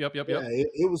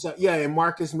 it was. And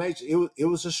Marcus Major. It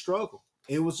was a struggle.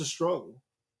 It was a struggle.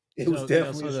 It was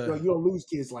definitely a struggle. You don't lose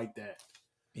kids like that.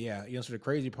 Yeah, so the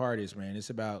crazy part is, man, it's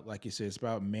about, like you said, it's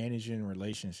about managing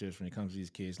relationships when it comes to these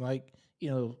kids. Like,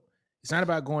 it's not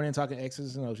about going in and talking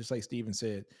X's and O's, just like Steven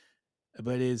said,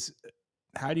 but it's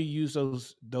how do you use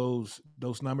those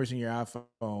numbers in your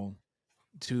iPhone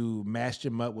to match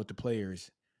them up with the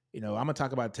players? I'm gonna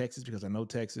talk about Texas because I know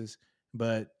Texas,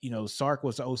 but Sark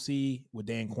was the OC with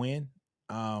Dan Quinn,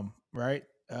 right?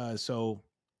 So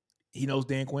he knows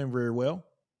Dan Quinn very well,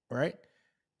 right?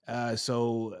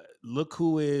 So look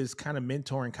who is kind of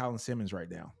mentoring Colin Simmons right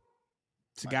now.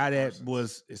 It's a guy that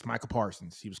it's Michael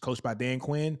Parsons. He was coached by Dan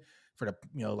Quinn for the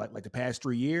like the past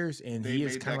 3 years, and he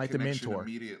is kind of like the mentor.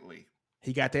 Immediately,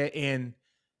 he got that, and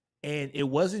it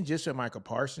wasn't just with Michael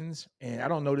Parsons. And I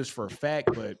don't know this for a fact,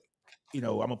 but I'm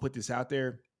gonna put this out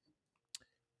there.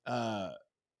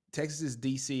 Texas's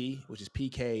DC, which is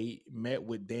PK, met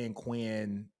with Dan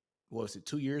Quinn. What was it,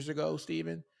 2 years ago,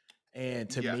 Steven? And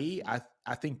to me,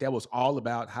 I think that was all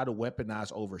about how to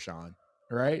weaponize Overshawn,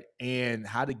 right? And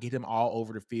how to get him all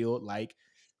over the field, like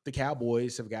the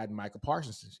Cowboys have gotten Michael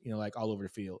Parsons, like all over the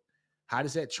field. How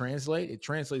does that translate? It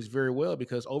translates very well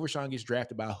because Overshawn gets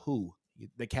drafted by who?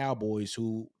 The Cowboys,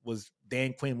 who was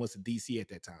Dan Quinn was the DC at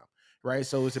that time, right?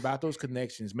 So it's about those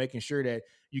connections, making sure that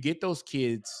you get those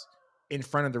kids in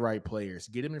front of the right players,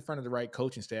 get them in front of the right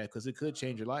coaching staff, because it could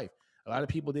change your life. A lot of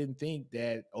people didn't think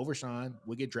that Overshawn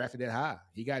would get drafted that high.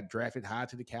 He got drafted high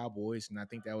to the Cowboys, and I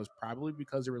think that was probably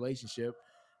because of the relationship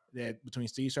that between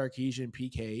Steve Sarkisian,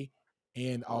 PK,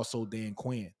 and also Dan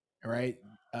Quinn, all right?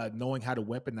 Knowing how to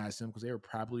weaponize him because they were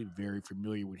probably very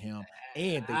familiar with him,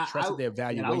 and they trusted the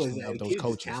evaluation of those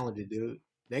coaches. Talented, dude.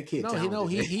 That kid. No,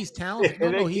 he's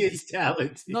talented. He's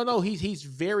talented. No, he's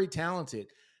very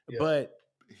talented. Yeah. But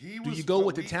do you go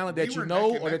with the talent that you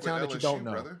know or the talent that you don't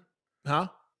know? Brother. Huh?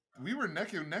 We were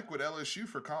neck and neck with LSU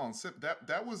for Colin Sip.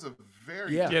 That was a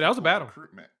very that was a battle.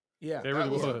 Recruitment. Yeah, it really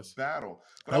was a battle.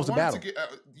 But that was a battle. To get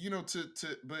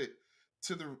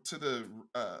to the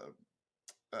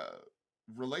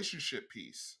relationship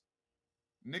piece.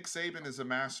 Nick Saban is a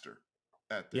master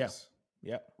at this.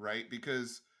 Yeah. Right,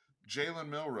 because Jalen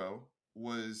Milroe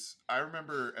was. I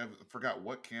remember. I forgot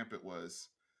what camp it was,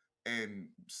 and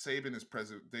Saban is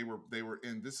president. They were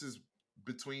in. This is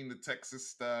between the Texas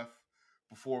stuff.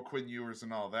 Before Quinn Ewers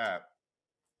and all that.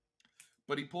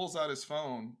 But he pulls out his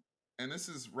phone, and this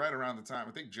is right around the time.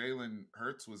 I think Jalen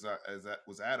Hurts was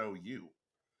at OU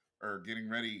or getting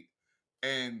ready,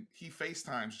 and he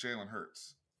FaceTimes Jalen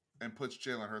Hurts and puts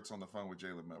Jalen Hurts on the phone with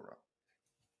Jalen Milroe.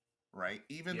 Right?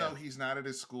 Even though he's not at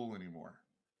his school anymore.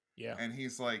 Yeah. And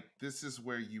he's like, this is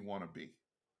where you want to be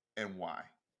and why.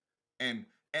 And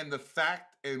the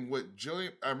fact and what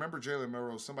I remember Jalen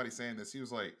Milroe, somebody saying this, he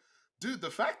was like, dude,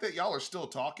 the fact that y'all are still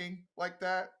talking like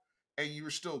that and you were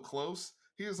still close,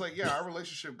 he was like, yeah, our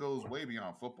relationship goes way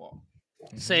beyond football.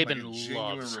 Saban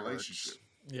loves relationship.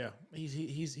 Yeah,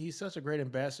 he's such a great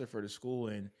ambassador for the school,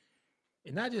 and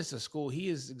not just a school. He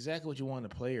is exactly what you want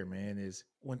in a player, man. Is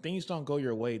when things don't go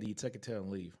your way, do you take a tail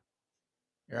and leave?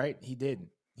 Right? He didn't.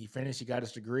 He finished. He got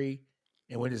his degree,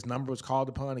 and when his number was called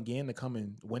upon again to come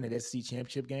and win an SEC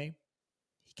championship game,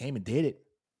 he came and did it.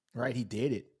 Right? He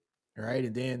did it. Right,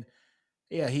 and then.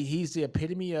 Yeah, he's the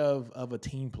epitome of a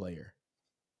team player,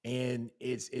 and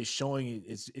it's showing.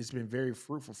 It's been very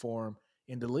fruitful for him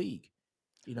in the league.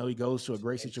 He goes to a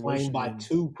great situation. Playing by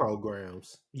 2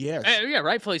 programs. Yes. Yeah,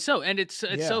 rightfully so. And it's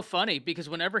so funny because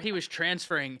whenever he was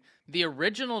transferring, the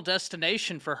original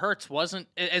destination for Hurts wasn't,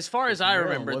 as far as I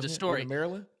remember the story,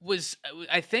 Maryland was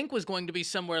going to be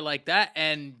somewhere like that.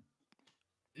 And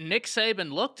Nick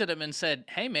Saban looked at him and said,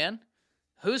 "Hey, man.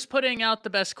 Who's putting out the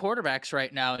best quarterbacks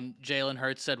right now?" And Jalen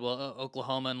Hurts said, well,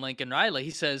 Oklahoma and Lincoln Riley. He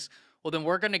says, well, then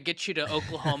we're going to get you to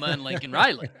Oklahoma and Lincoln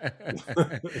Riley.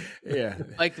 Yeah.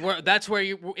 Like, that's where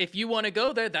if you want to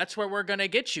go there, that's where we're going to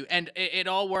get you. And it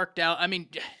all worked out. I mean,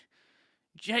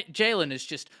 Jalen is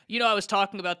just, I was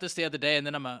talking about this the other day, and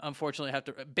then I'm unfortunately have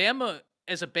to. Bama,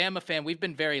 as a Bama fan, we've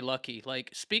been very lucky. Like,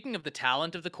 speaking of the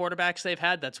talent of the quarterbacks they've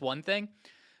had, that's one thing.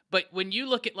 But when you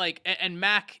look at and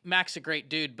Mac's a great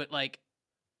dude, but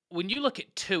when you look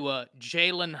at Tua,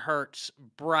 Jalen Hurts,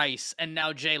 Bryce, and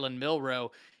now Jalen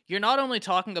Milroe, you're not only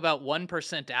talking about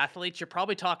 1% athletes, you're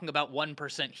probably talking about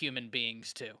 1% human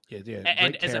beings too. Yeah,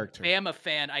 And great as a character. Bama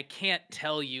fan, I can't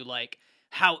tell you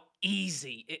how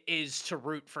easy it is to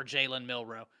root for Jalen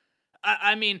Milroe.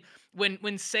 I mean, when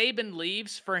Saban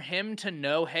leaves, for him to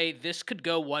know, hey, this could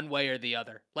go one way or the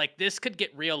other. This could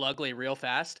get real ugly real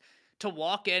fast. To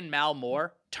walk in Mal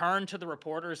Moore, turn to the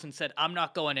reporters and said, I'm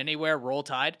not going anywhere, roll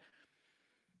Tide.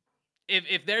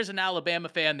 If there's an Alabama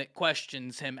fan that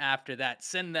questions him after that,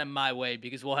 send them my way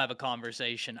because we'll have a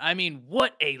conversation. I mean,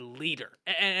 what a leader.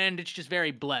 And it's just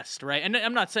very blessed, right? And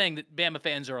I'm not saying that Bama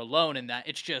fans are alone in that.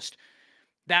 It's just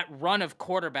that run of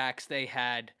quarterbacks they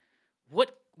had.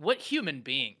 What human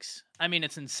beings? I mean,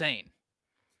 it's insane.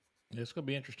 Yeah, it's gonna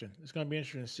be interesting. It's gonna be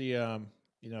interesting to see, how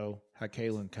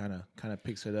Kalen kind of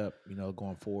picks it up,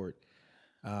 going forward.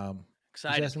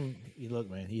 Excited.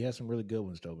 He has some really good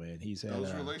ones though, man. He's had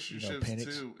those relationships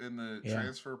too in the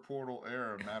transfer portal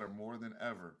era matter more than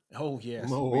ever. Oh yes,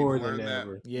 more than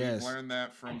ever. Yes, we've learned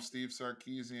that from Steve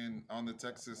Sarkisian on the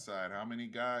Texas side. How many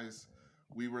guys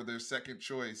we were their second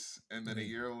choice, and then a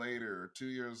year later or 2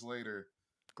 years later,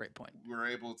 great point, we're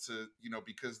able to,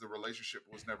 because the relationship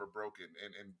was never broken.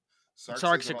 And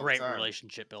Sark's a great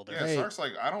relationship builder. Yeah, Sark's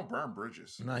I don't burn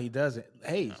bridges. No, he doesn't.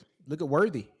 Hey, look at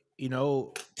Worthy.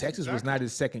 Texas was not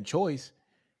his second choice,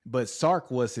 but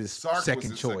Sark was his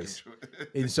second choice.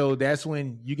 And so that's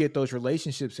when you get those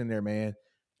relationships in there, man.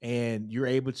 And you're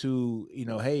able to,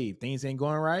 hey, things ain't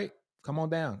going right. Come on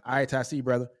down. All right, Ty, see you,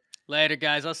 brother. Later,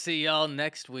 guys. I'll see y'all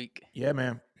next week. Yeah,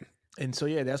 man. And so,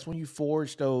 yeah, that's when you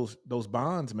forge those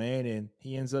bonds, man. And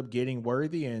he ends up getting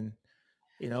Worthy and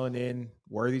then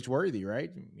Worthy's Worthy,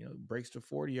 right? Breaks the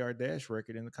 40-yard dash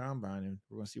record in the combine, and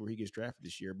we're going to see where he gets drafted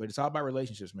this year. But it's all about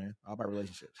relationships, man. All about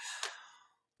relationships.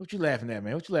 What you laughing at,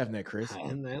 man? What you laughing at, Chris?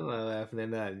 I'm not laughing at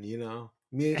nothing,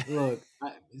 Me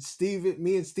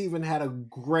and Steven had a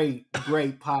great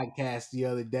podcast the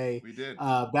other day. We did.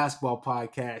 Basketball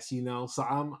podcast, So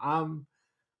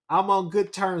I'm on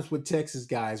good terms with Texas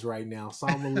guys right now, so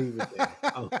I'm gonna leave it there.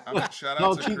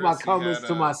 I'll keep my comments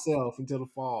to myself until the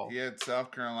fall. He had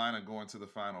South Carolina going to the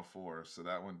Final Four, so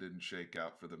that one didn't shake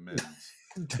out for the men's.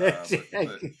 But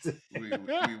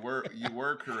you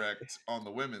were correct on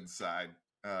the women's side,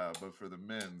 but for the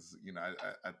men's,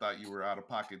 I thought you were out of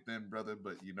pocket then, brother.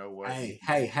 But you know what?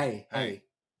 Hey!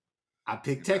 I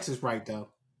picked Texas right though.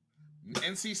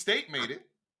 NC State made it.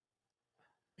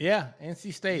 Yeah,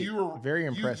 NC State. You were very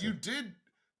impressive. You did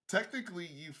technically.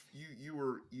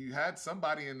 You had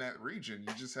somebody in that region.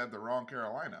 You just had the wrong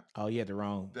Carolina. Oh, you had the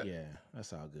wrong. Yeah,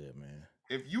 that's all good, man.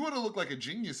 If you would have looked like a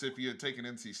genius if you had taken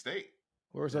NC State.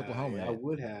 Where's Oklahoma at? I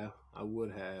would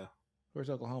have.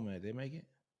 Where's Oklahoma at? They make it?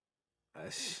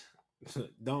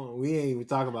 We ain't even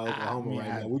talking about Oklahoma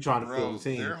right now. We're trying to fill the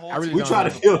team. We're trying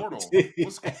to fill the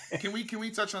team. Can we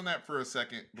touch on that for a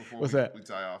second before we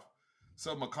tie off?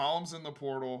 So McCollum's in the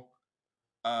portal.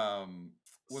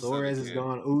 Suarez is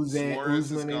gone. Usman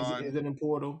is in the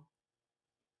portal.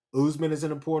 Usman is in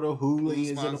the portal. Hooley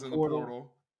is in the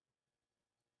portal.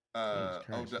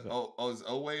 Is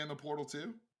Oweh in the portal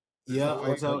too?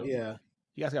 Yeah.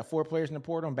 You guys got 4 players in the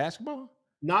portal on basketball?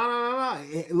 No.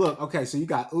 Look, okay, so you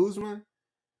got Usman,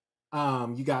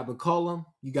 you got McCollum,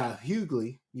 you got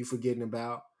Hughley, you forgetting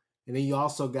about, and then you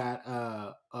also got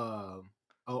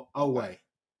Oweh.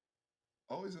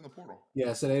 Always in the portal.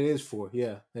 Yeah, so that is 4.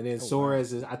 Yeah, and then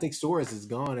Suarez is. I think Suarez is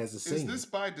gone as a senior. Is this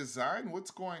by design?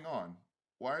 What's going on?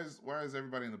 Why is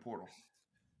everybody in the portal?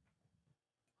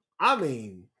 I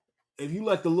mean, if you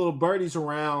let the little birdies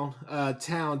around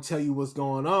town tell you what's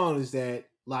going on, is that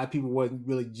a lot of people wasn't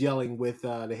really gelling with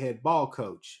the head ball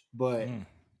coach. But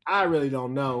I really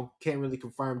don't know. Can't really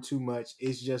confirm too much.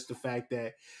 It's just the fact that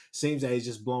it seems that it's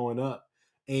just blowing up,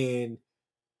 and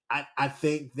I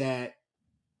think that.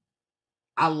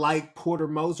 I like Porter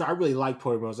Moser. I really like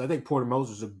Porter Moser. I think Porter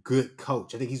Moser's a good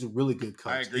coach. I think he's a really good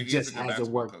coach. I agree. It just hasn't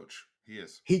worked. Coach. He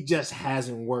is. He just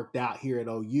hasn't worked out here at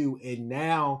OU. And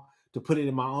now, to put it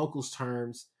in my uncle's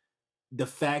terms, the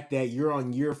fact that you're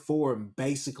on year 4 and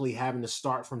basically having to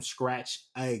start from scratch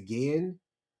again.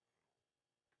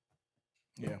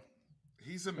 Yeah.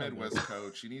 He's a Midwest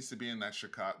coach. He needs to be in that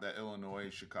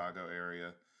Illinois, Chicago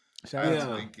area. I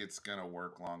don't think it's gonna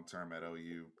work long term at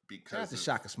OU because that's the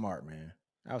Shaka Smart, man.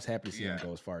 I was happy to see him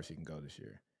go as far as he can go this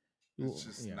year. It's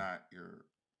just not your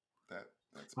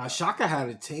that's my Shaka had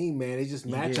a team, man. They just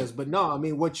match us. But no, I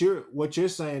mean what you're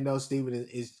saying though, Steven,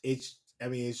 is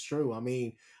it's true. I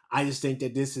mean, I just think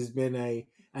that this has been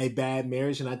a bad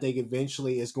marriage, and I think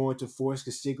eventually it's going to force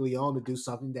Castiglione to do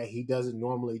something that he doesn't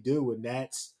normally do, and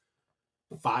that's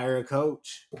fire a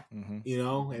coach,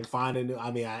 and find a new.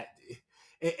 I mean,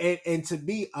 and to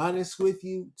be honest with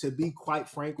you, to be quite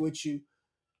frank with you,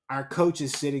 our coach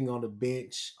is sitting on the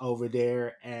bench over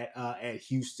there at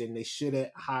Houston. They should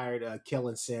have hired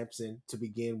Kellen Sampson to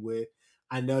begin with.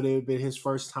 I know it would have been his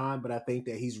first time, but I think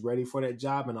that he's ready for that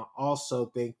job. And I also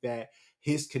think that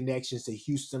his connections to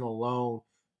Houston alone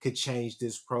could change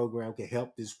this program, could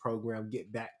help this program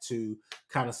get back to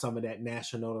kind of some of that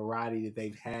national notoriety that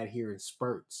they've had here in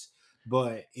spurts.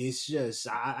 But it's just,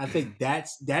 I think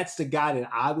that's the guy that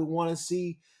I would want to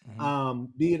see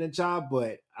be in a job.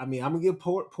 But I mean, I'm gonna give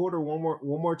Porter one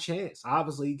more chance.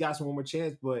 Obviously, he got some one more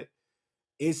chance, but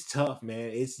it's tough, man.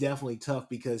 It's definitely tough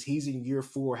because he's in year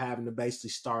 4, having to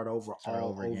basically start over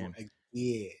again.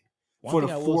 One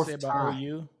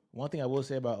thing I will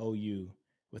say about OU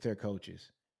with their coaches,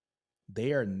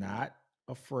 they are not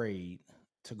afraid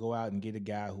to go out and get a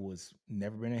guy who has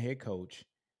never been a head coach.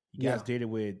 You guys did it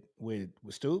with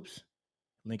Stoops,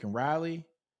 Lincoln Riley,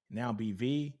 now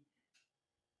BV.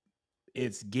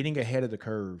 It's getting ahead of the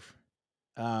curve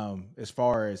as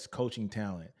far as coaching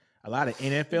talent. A lot of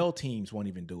NFL teams won't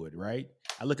even do it, right?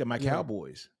 I look at my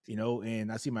Cowboys,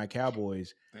 and I see my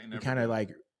Cowboys. They kind of like,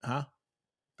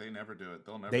 They never do it.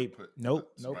 They'll never put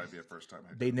somebody be a first time head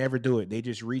coach. They never do it. They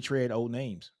just retread old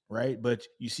names, right? But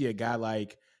you see a guy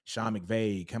like Sean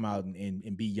McVay come out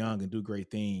and be young and do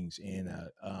great things, and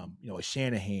a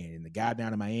Shanahan and the guy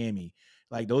down in Miami.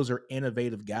 Like, those are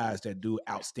innovative guys that do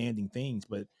outstanding things.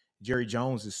 But Jerry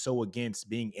Jones is so against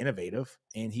being innovative,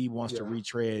 and he wants to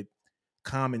retread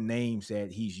common names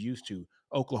that he's used to.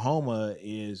 Oklahoma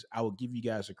is, I will give you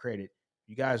guys a credit.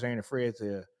 You guys ain't afraid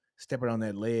to step it on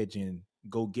that ledge and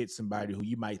go get somebody who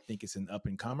you might think is an up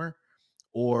and comer,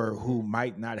 or who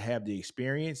might not have the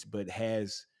experience but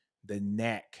has the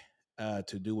knack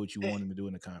to do what you want him to do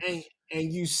in the conference.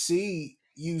 And you see,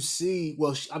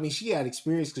 well, I mean, she had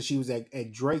experience because she was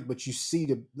at Drake, but you see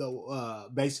the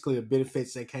basically the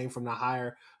benefits that came from the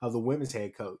hire of the women's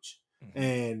head coach.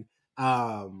 And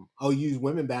OU's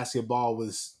women basketball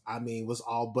was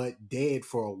all but dead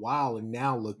for a while, and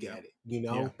now look at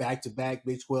it, back to back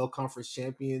Big 12 conference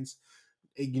champions,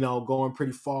 going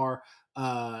pretty far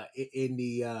in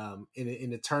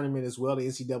the tournament as well, the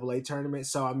NCAA tournament.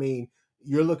 So I mean,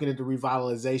 you're looking at the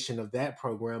revitalization of that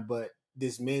program, but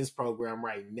this men's program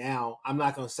right now, I'm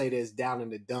not going to say that it's down in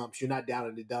the dumps. You're not down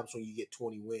in the dumps when you get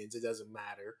 20 wins. It doesn't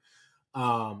matter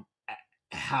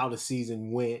how the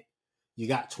season went. You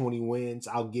got 20 wins.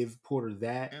 I'll give Porter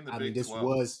that. I mean, this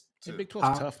was the Big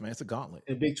 12's tough, man. It's a gauntlet.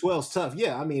 And Big 12's tough.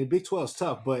 Yeah, I mean, the Big 12's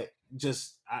tough, but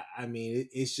just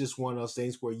it's just one of those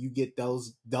things where you get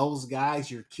those guys,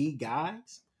 your key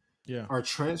guys, are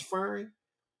transferring.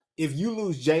 If you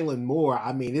lose Jalen Moore,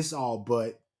 I mean, it's all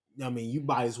but. I mean, you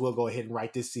might as well go ahead and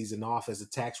write this season off as a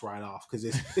tax write-off because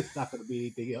it's not going to be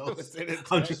anything else.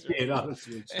 I'm just being honest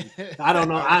with you. I don't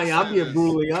know. I'm being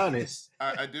brutally honest.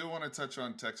 I do want to touch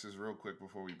on Texas real quick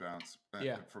before we bounce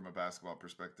from a basketball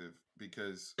perspective,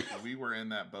 because we were in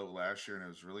that boat last year and it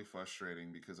was really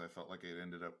frustrating because I felt like it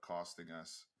ended up costing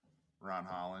us Ron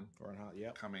Holland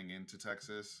coming into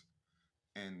Texas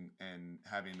and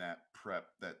having that prep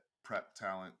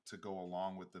talent to go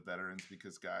along with the veterans,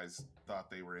 because guys thought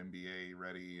they were NBA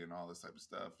ready and all this type of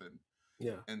stuff,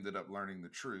 and ended up learning the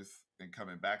truth and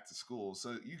coming back to school.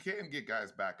 So you can get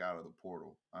guys back out of the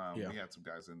portal. We had some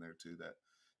guys in there too that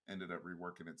ended up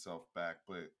reworking itself back.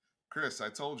 But Chris, I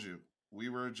told you we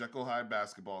were a Jekyll Hyde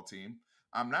basketball team.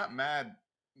 I'm not mad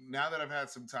now that I've had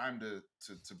some time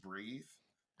to breathe.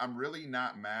 I'm really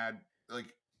not mad.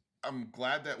 Like, I'm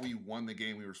glad that we won the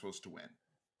game we were supposed to win.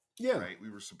 Yeah. Right. We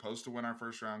were supposed to win our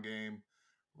first round game.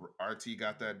 RT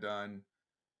got that done.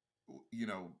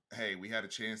 Hey, we had a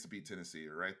chance to beat Tennessee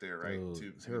right there, right?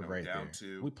 Down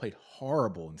two. We played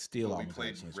horrible and still we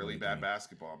played really bad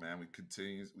basketball, man.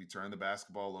 We turned the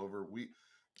basketball over.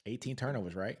 18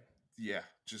 turnovers, right? Yeah.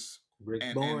 Just Rick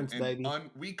Barnes, baby.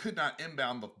 We could not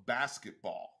inbound the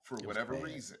basketball for whatever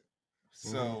reason.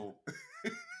 So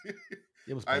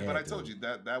it was bad, but I told you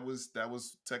that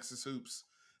was Texas hoops.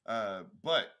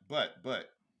 But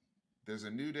there's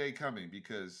a new day coming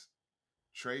because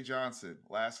Trey Johnson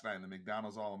last night in the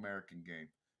McDonald's All-American game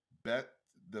bet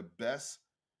the best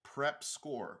prep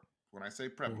score. When I say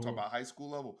prep, we're talking about high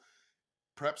school level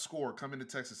prep score coming to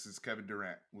Texas since Kevin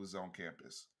Durant was on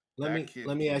campus. Let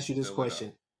me ask you this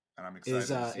question. And I'm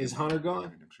excited. Is Hunter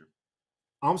gone?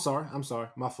 I'm sorry.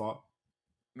 My fault.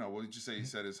 No, what did you say? You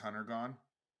said, is Hunter gone?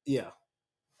 Yeah.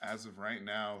 As of right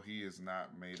now, he has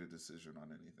not made a decision on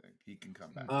anything. He can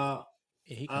come back.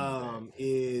 Yeah, he coming back.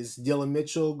 Is Dylan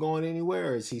Mitchell going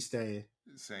anywhere, or is he staying?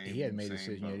 Same. He hadn't made a same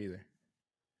decision yet boat. either.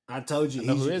 I told you I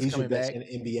know who is he's your coming best back.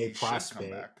 NBA He should come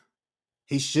prospect. back.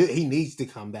 He needs to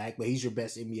come back, but he's your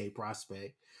best NBA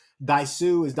prospect.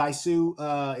 Daisu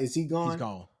is he gone? He's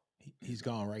gone. He's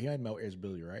gone, right? He had no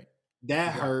eligibility, right?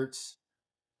 That hurts.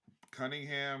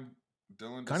 Cunningham,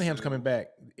 Dylan. Cunningham's DeSue. coming back,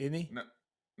 isn't he?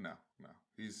 No.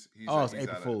 He's It's he's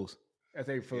April out Fool's. That's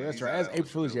April Fool's. Yeah, That's he's right. out That's of April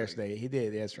Fool's eligibility. yesterday. He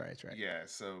did. That's right. That's right. Yeah,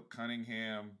 so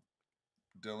Cunningham,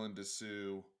 Dylan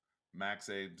DeSue, Max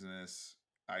Abesness,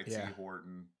 Yeah.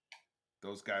 Horton,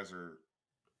 those guys are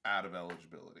out of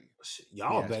eligibility.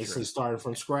 Y'all Yeah, that's basically true. started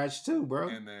from scratch too, bro.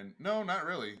 And then no, not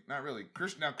really.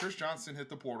 Chris Johnson hit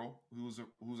the portal, who's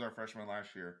our freshman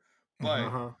last year. But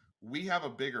Uh-huh. we have a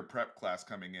bigger prep class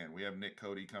coming in. We have Nick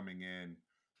Cody coming in.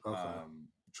 Okay.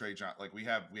 Trey John, like we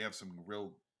have some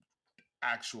real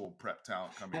actual prep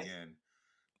talent coming in.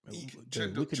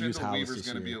 Dude, we could use Chendall Hollis Weaver's this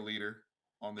going to be year. a leader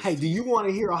on this Hey, do team. you want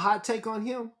to hear a hot take on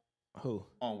him? Who?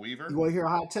 On Weaver? You want to hear a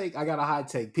hot take? I got a hot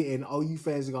take. And OU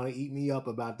fans are going to eat me up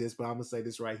about this, but I'm going to say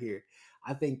this right here.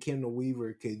 I think Kendall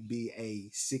Weaver could be a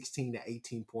 16 to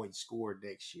 18 point scorer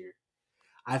next year.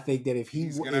 I think that if he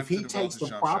takes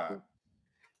the proper,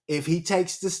 if he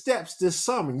takes the steps this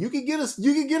summer, you can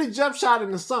get a jump shot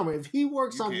in the summer. If he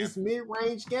works on this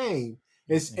mid-range game,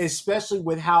 especially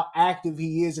with how active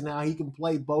he is and how he can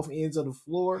play both ends of the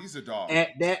floor, he's a dog at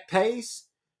that pace.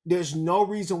 There's no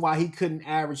reason why he couldn't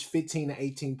average 15 to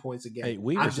 18 points a game. Hey,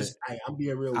 I'm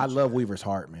being real. I love Weaver's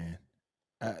heart, man.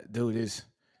 Dude,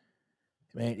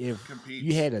 if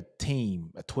you had a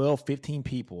team, 12, 15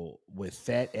 people with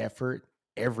that effort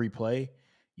every play,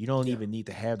 you don't even need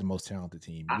to have the most talented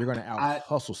team. You're going to out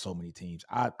hustle so many teams.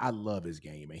 I love his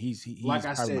game, man. He's like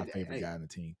probably my favorite guy on the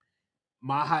team.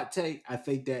 My hot take, I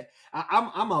think that I'm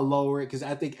gonna lower it because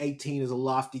I think 18 is a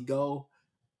lofty goal.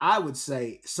 I would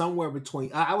say somewhere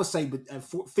between. I would say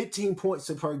 15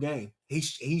 points per game.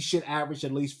 He should average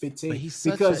at least 15. But he's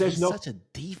such a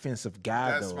defensive guy,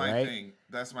 That's though, my right? thing.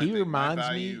 That's my thing. Reminds my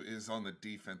value me is on the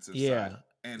defensive yeah, side.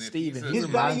 And Steven, his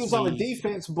value is on the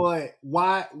defense, but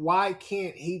why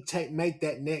can't he make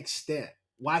that next step?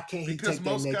 Why can't he take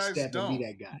that next step and be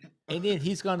that guy? And then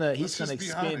he's gonna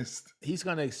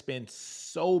expend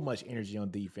so much energy on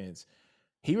defense.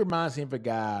 He reminds me of a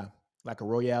guy like a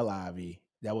Royale Ivy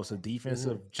that was a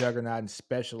defensive juggernaut and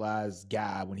specialized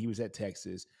guy when he was at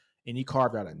Texas, and he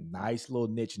carved out a nice little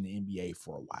niche in the NBA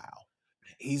for a while.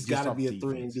 He's got to be a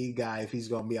 3-and-D guy if he's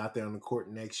going to be out there on the court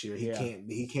next year. He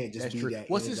can't just be that.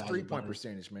 What's his 3-point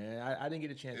percentage, man? I didn't get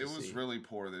a chance. It was really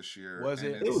poor this year. Was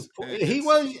it? It was.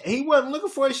 He wasn't looking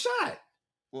for a shot.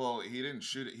 Well, he didn't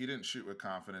shoot it. He didn't shoot with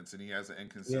confidence, and he has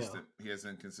inconsistent. He has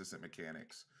inconsistent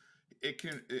mechanics. It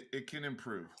can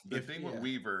improve. The thing with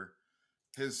Weaver,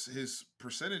 his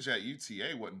percentage at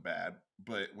UTA wasn't bad,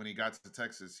 but when he got to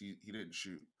Texas, he didn't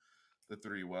shoot the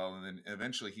three well, and then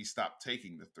eventually he stopped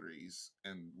taking the threes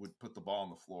and would put the ball on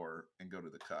the floor and go to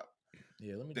the cup.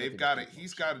 Yeah, they've got it.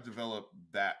 He's got to develop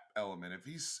that element. If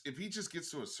he just gets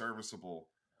to a serviceable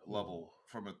level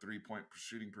from a 3-point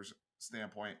shooting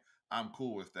standpoint, I'm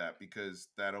cool with that because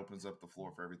that opens up the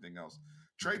floor for everything else.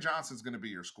 Trey Johnson's going to be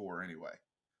your scorer anyway.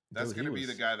 That's going to be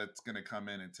the guy that's going to come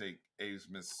in and take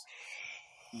Abesmith's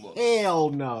looks. Hell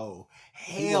no.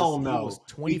 He was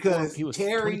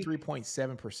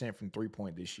 23.7% from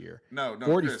 3-point this year. No,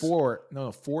 44.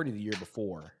 No, 40 the year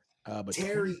before. But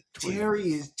Terry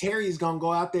is gonna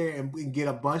go out there and get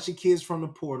a bunch of kids from the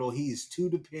portal. He is too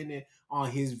dependent on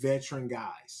his veteran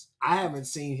guys. I haven't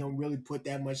seen him really put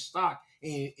that much stock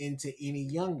into any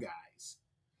young guys.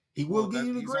 He will give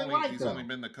you the green light. He's only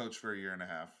been the coach for a year and a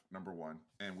half. Number one,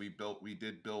 and we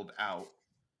did build out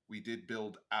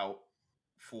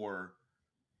for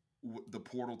the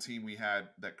portal team we had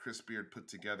that Chris Beard put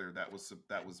together. That was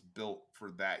built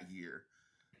for that year.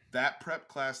 That prep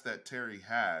class that Terry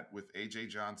had with AJ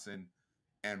Johnson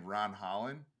and Ron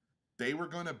Holland, they were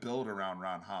going to build around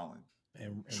Ron Holland.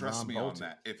 And trust Ron me bolted. on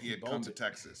that. If he had come to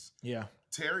Texas,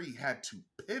 Terry had to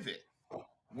pivot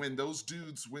when those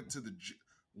dudes went to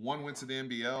one went to the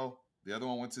NBL, the other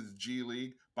one went to the G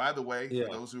League. By the way,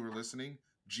 for those who are listening,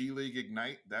 G League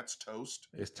Ignite, that's toast.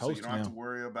 It's toast. So you don't now. have to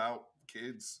worry about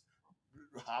kids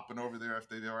hopping over there if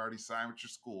they're already signed with your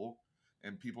school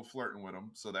and people flirting with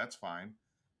them. So that's fine.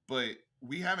 But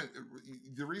we haven't.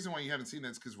 The reason why you haven't seen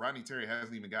that is because Rodney Terry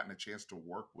hasn't even gotten a chance to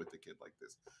work with a kid like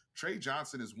this. Trey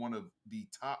Johnson is one of the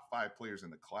top 5 players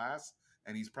in the class,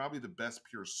 and he's probably the best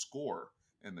pure scorer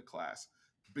in the class.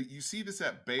 But you see this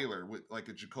at Baylor with like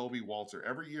a Jacoby Walter.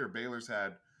 Every year, Baylor's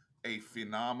had a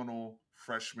phenomenal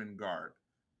freshman guard.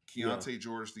 Keontae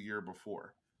George the year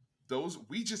before.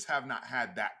 We just have not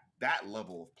had that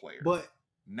level of player. But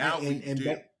now we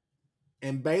do.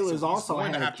 And Baylor's so he's also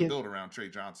going to had have to build around Trey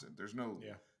Johnson. There's no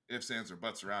ifs, ands, or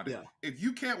buts around it. Yeah. If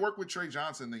you can't work with Trey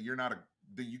Johnson, then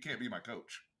then you can't be my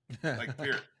coach. Like,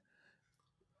 period.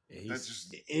 That's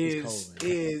just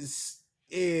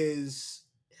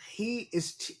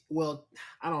well,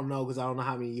 I don't know because I don't know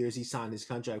how many years he signed his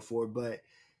contract for, but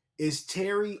is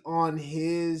Terry on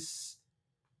his?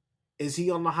 Is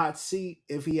he on the hot seat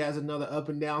if he has another up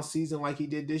and down season like he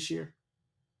did this year?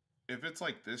 If it's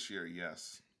like this year,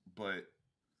 yes. But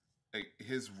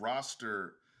his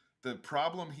roster, the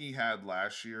problem he had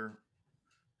last year,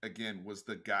 again, was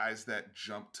the guys that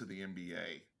jumped to the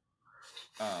NBA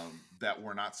that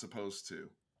were not supposed to.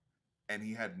 And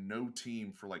he had no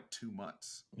team for like 2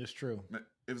 months. It's true.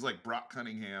 It was like Brock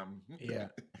Cunningham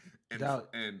and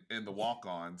the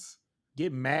walk-ons.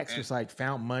 Max was like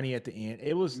found money at the end.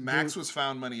 It was Max was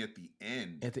found money at the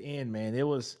end. At the end, man. It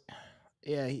was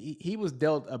he was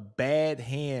dealt a bad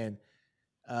hand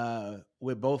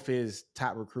with both his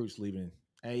top recruits leaving.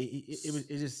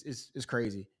 It's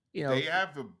crazy. You know, they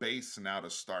have a base now to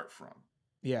start from.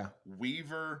 Yeah.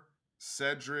 Weaver,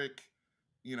 Cedric,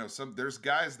 you know, there's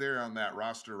guys there on that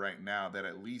roster right now that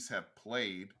at least have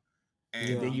played.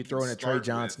 And then you throw in a Trey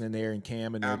Johnson in there and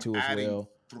Cam in there too as well.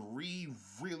 3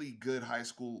 really good high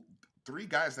school, 3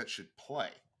 guys that should play.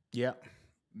 Yeah.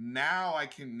 Now I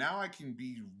can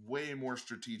be way more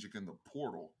strategic in the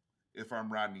portal if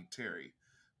I'm Rodney Terry.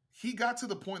 He got to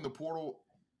the point in the portal,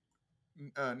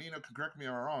 Nino can correct me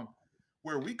if I'm wrong,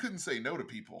 where we couldn't say no to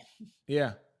people.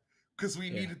 Yeah. Because we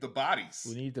needed the bodies.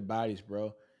 We need the bodies,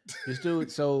 bro. This dude,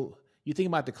 so you think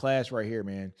about the class right here,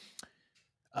 man.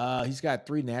 He's got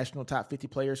 3 national top 50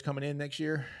 players coming in next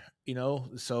year, you know,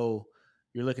 so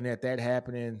you're looking at that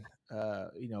happening,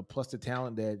 you know, plus the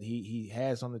talent that he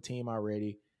has on the team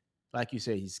already. Like you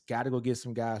said, he's got to go get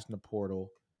some guys in the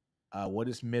portal. What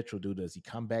does Mitchell do? Does he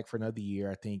come back for another year?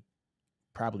 I think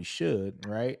probably should,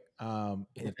 right? And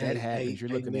if that happens, you're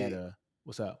looking Nick, at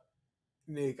what's up?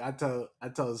 Nick, I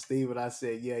told Steven, I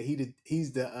said, yeah,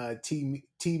 he's the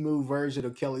Temu version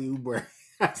of Kelly Oubre.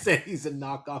 I said he's a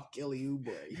knockoff Kelly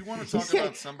Oubre. You want to talk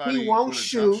about somebody he won't with a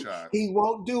shoot, jump shot. he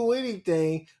won't do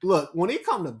anything. Look, when it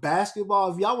comes to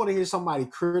basketball, if y'all want to hear somebody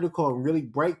critical and really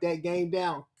break that game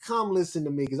down, come listen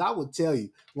to me because I will tell you.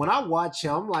 When I watch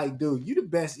him, I'm like, dude, you're the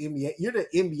best NBA. You're the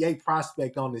NBA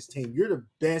prospect on this team. You're the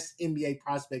best NBA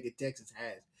prospect that Texas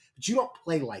has, but you don't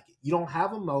play like it. You don't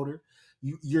have a motor.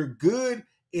 You're good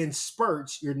in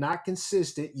spurts. You're not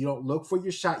consistent. You don't look for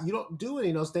your shot. You don't do any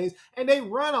of those things. And they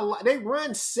run a lot. They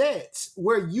run sets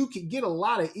where you can get a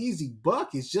lot of easy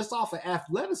buckets just off of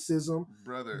athleticism.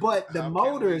 Brother, but the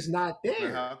motor is not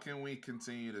there. How can we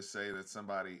continue to say that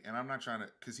somebody, and I'm not trying to,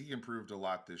 because he improved a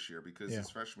lot this year because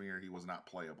his freshman year, he was not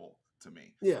playable to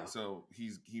me. Yeah. So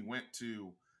he went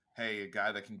to, hey, a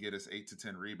guy that can get us 8 to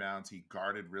 10 rebounds. He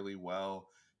guarded really well.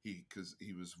 Because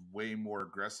he was way more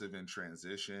aggressive in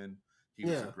transition. He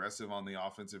was aggressive on the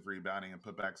offensive rebounding and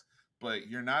putbacks. But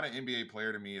you're not an NBA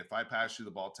player to me if I pass you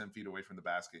the ball 10 feet away from the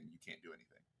basket and you can't do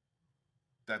anything.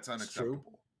 That's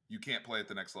unacceptable. You can't play at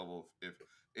the next level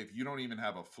if you don't even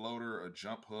have a floater, a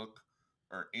jump hook,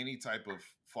 or any type of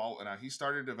fall. Now, he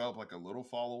started to develop like a little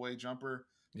fall away jumper.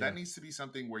 Yeah. That needs to be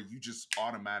something where you just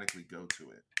automatically go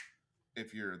to it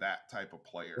if you're that type of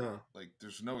player. Yeah. Like,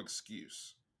 there's no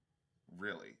excuse.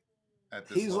 Really, at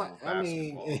this level of basketball. I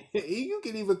mean, you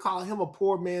can even call him a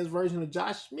poor man's version of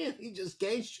Josh Smith. He just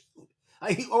can't shoot,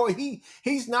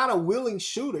 he's not a willing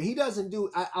shooter. He doesn't do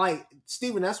like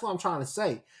Steven. That's what I'm trying to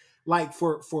say. Like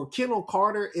for Kendall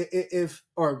Carter,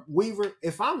 or Weaver,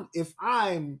 if I'm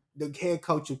the head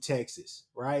coach of Texas,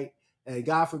 right? And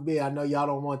God forbid, I know y'all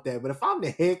don't want that, but if I'm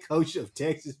the head coach of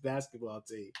Texas basketball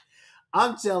team,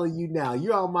 I'm telling you now,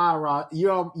 you're on my roster.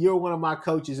 You're one of my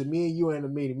coaches, and me and you are in a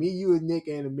meeting. Me, you, and Nick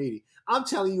are in a meeting. I'm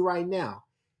telling you right now,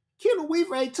 Kendall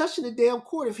Weaver ain't touching the damn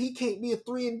court if he can't be a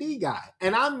 3-and-D guy.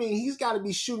 And I mean, he's got to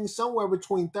be shooting somewhere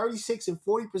between 36 and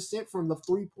 40% from the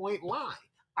 3-point line.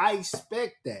 I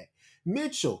expect that.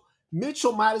 Mitchell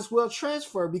might as well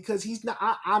transfer because he's not.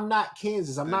 I'm not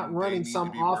Kansas. I'm not running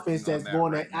some offense that's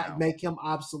going to make him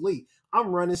obsolete. I'm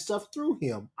running stuff through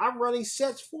him. I'm running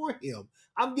sets for him.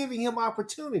 I'm giving him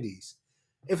opportunities.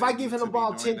 If I give him the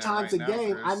ball 10 times a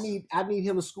game, I need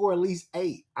him to score at least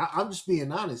 8. I'm just being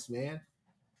honest, man.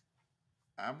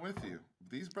 I'm with you.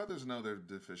 These brothers know their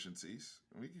deficiencies.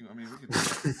 We can I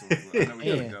know we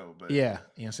gotta go, but yeah, you know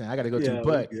what I'm saying? I gotta go too.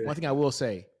 But one thing I will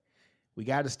say, we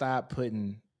gotta stop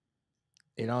putting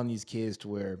it on these kids to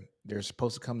where they're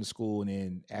supposed to come to school, and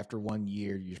then after 1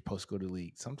 year, you're supposed to go to the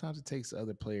league. Sometimes it takes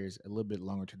other players a little bit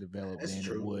longer to develop That's than it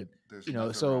true. would, There's you know.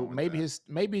 nothing So wrong with maybe that.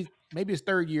 maybe his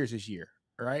third year is this year,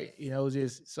 right? You know,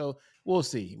 just so we'll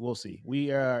see.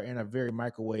 We are in a very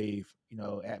microwave, you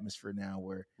know, atmosphere now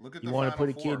where Look at you the want to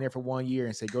Final put a kid in Four. there for 1 year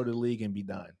and say go to the league and be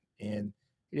done, and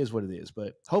it is what it is.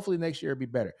 But hopefully next year it'll be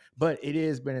better. But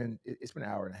it's been an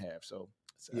hour and a half, so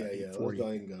it's Yeah. Let's 8:40. go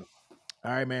ahead and go.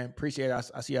 All right, man. Appreciate it.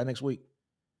 I'll see y'all next week.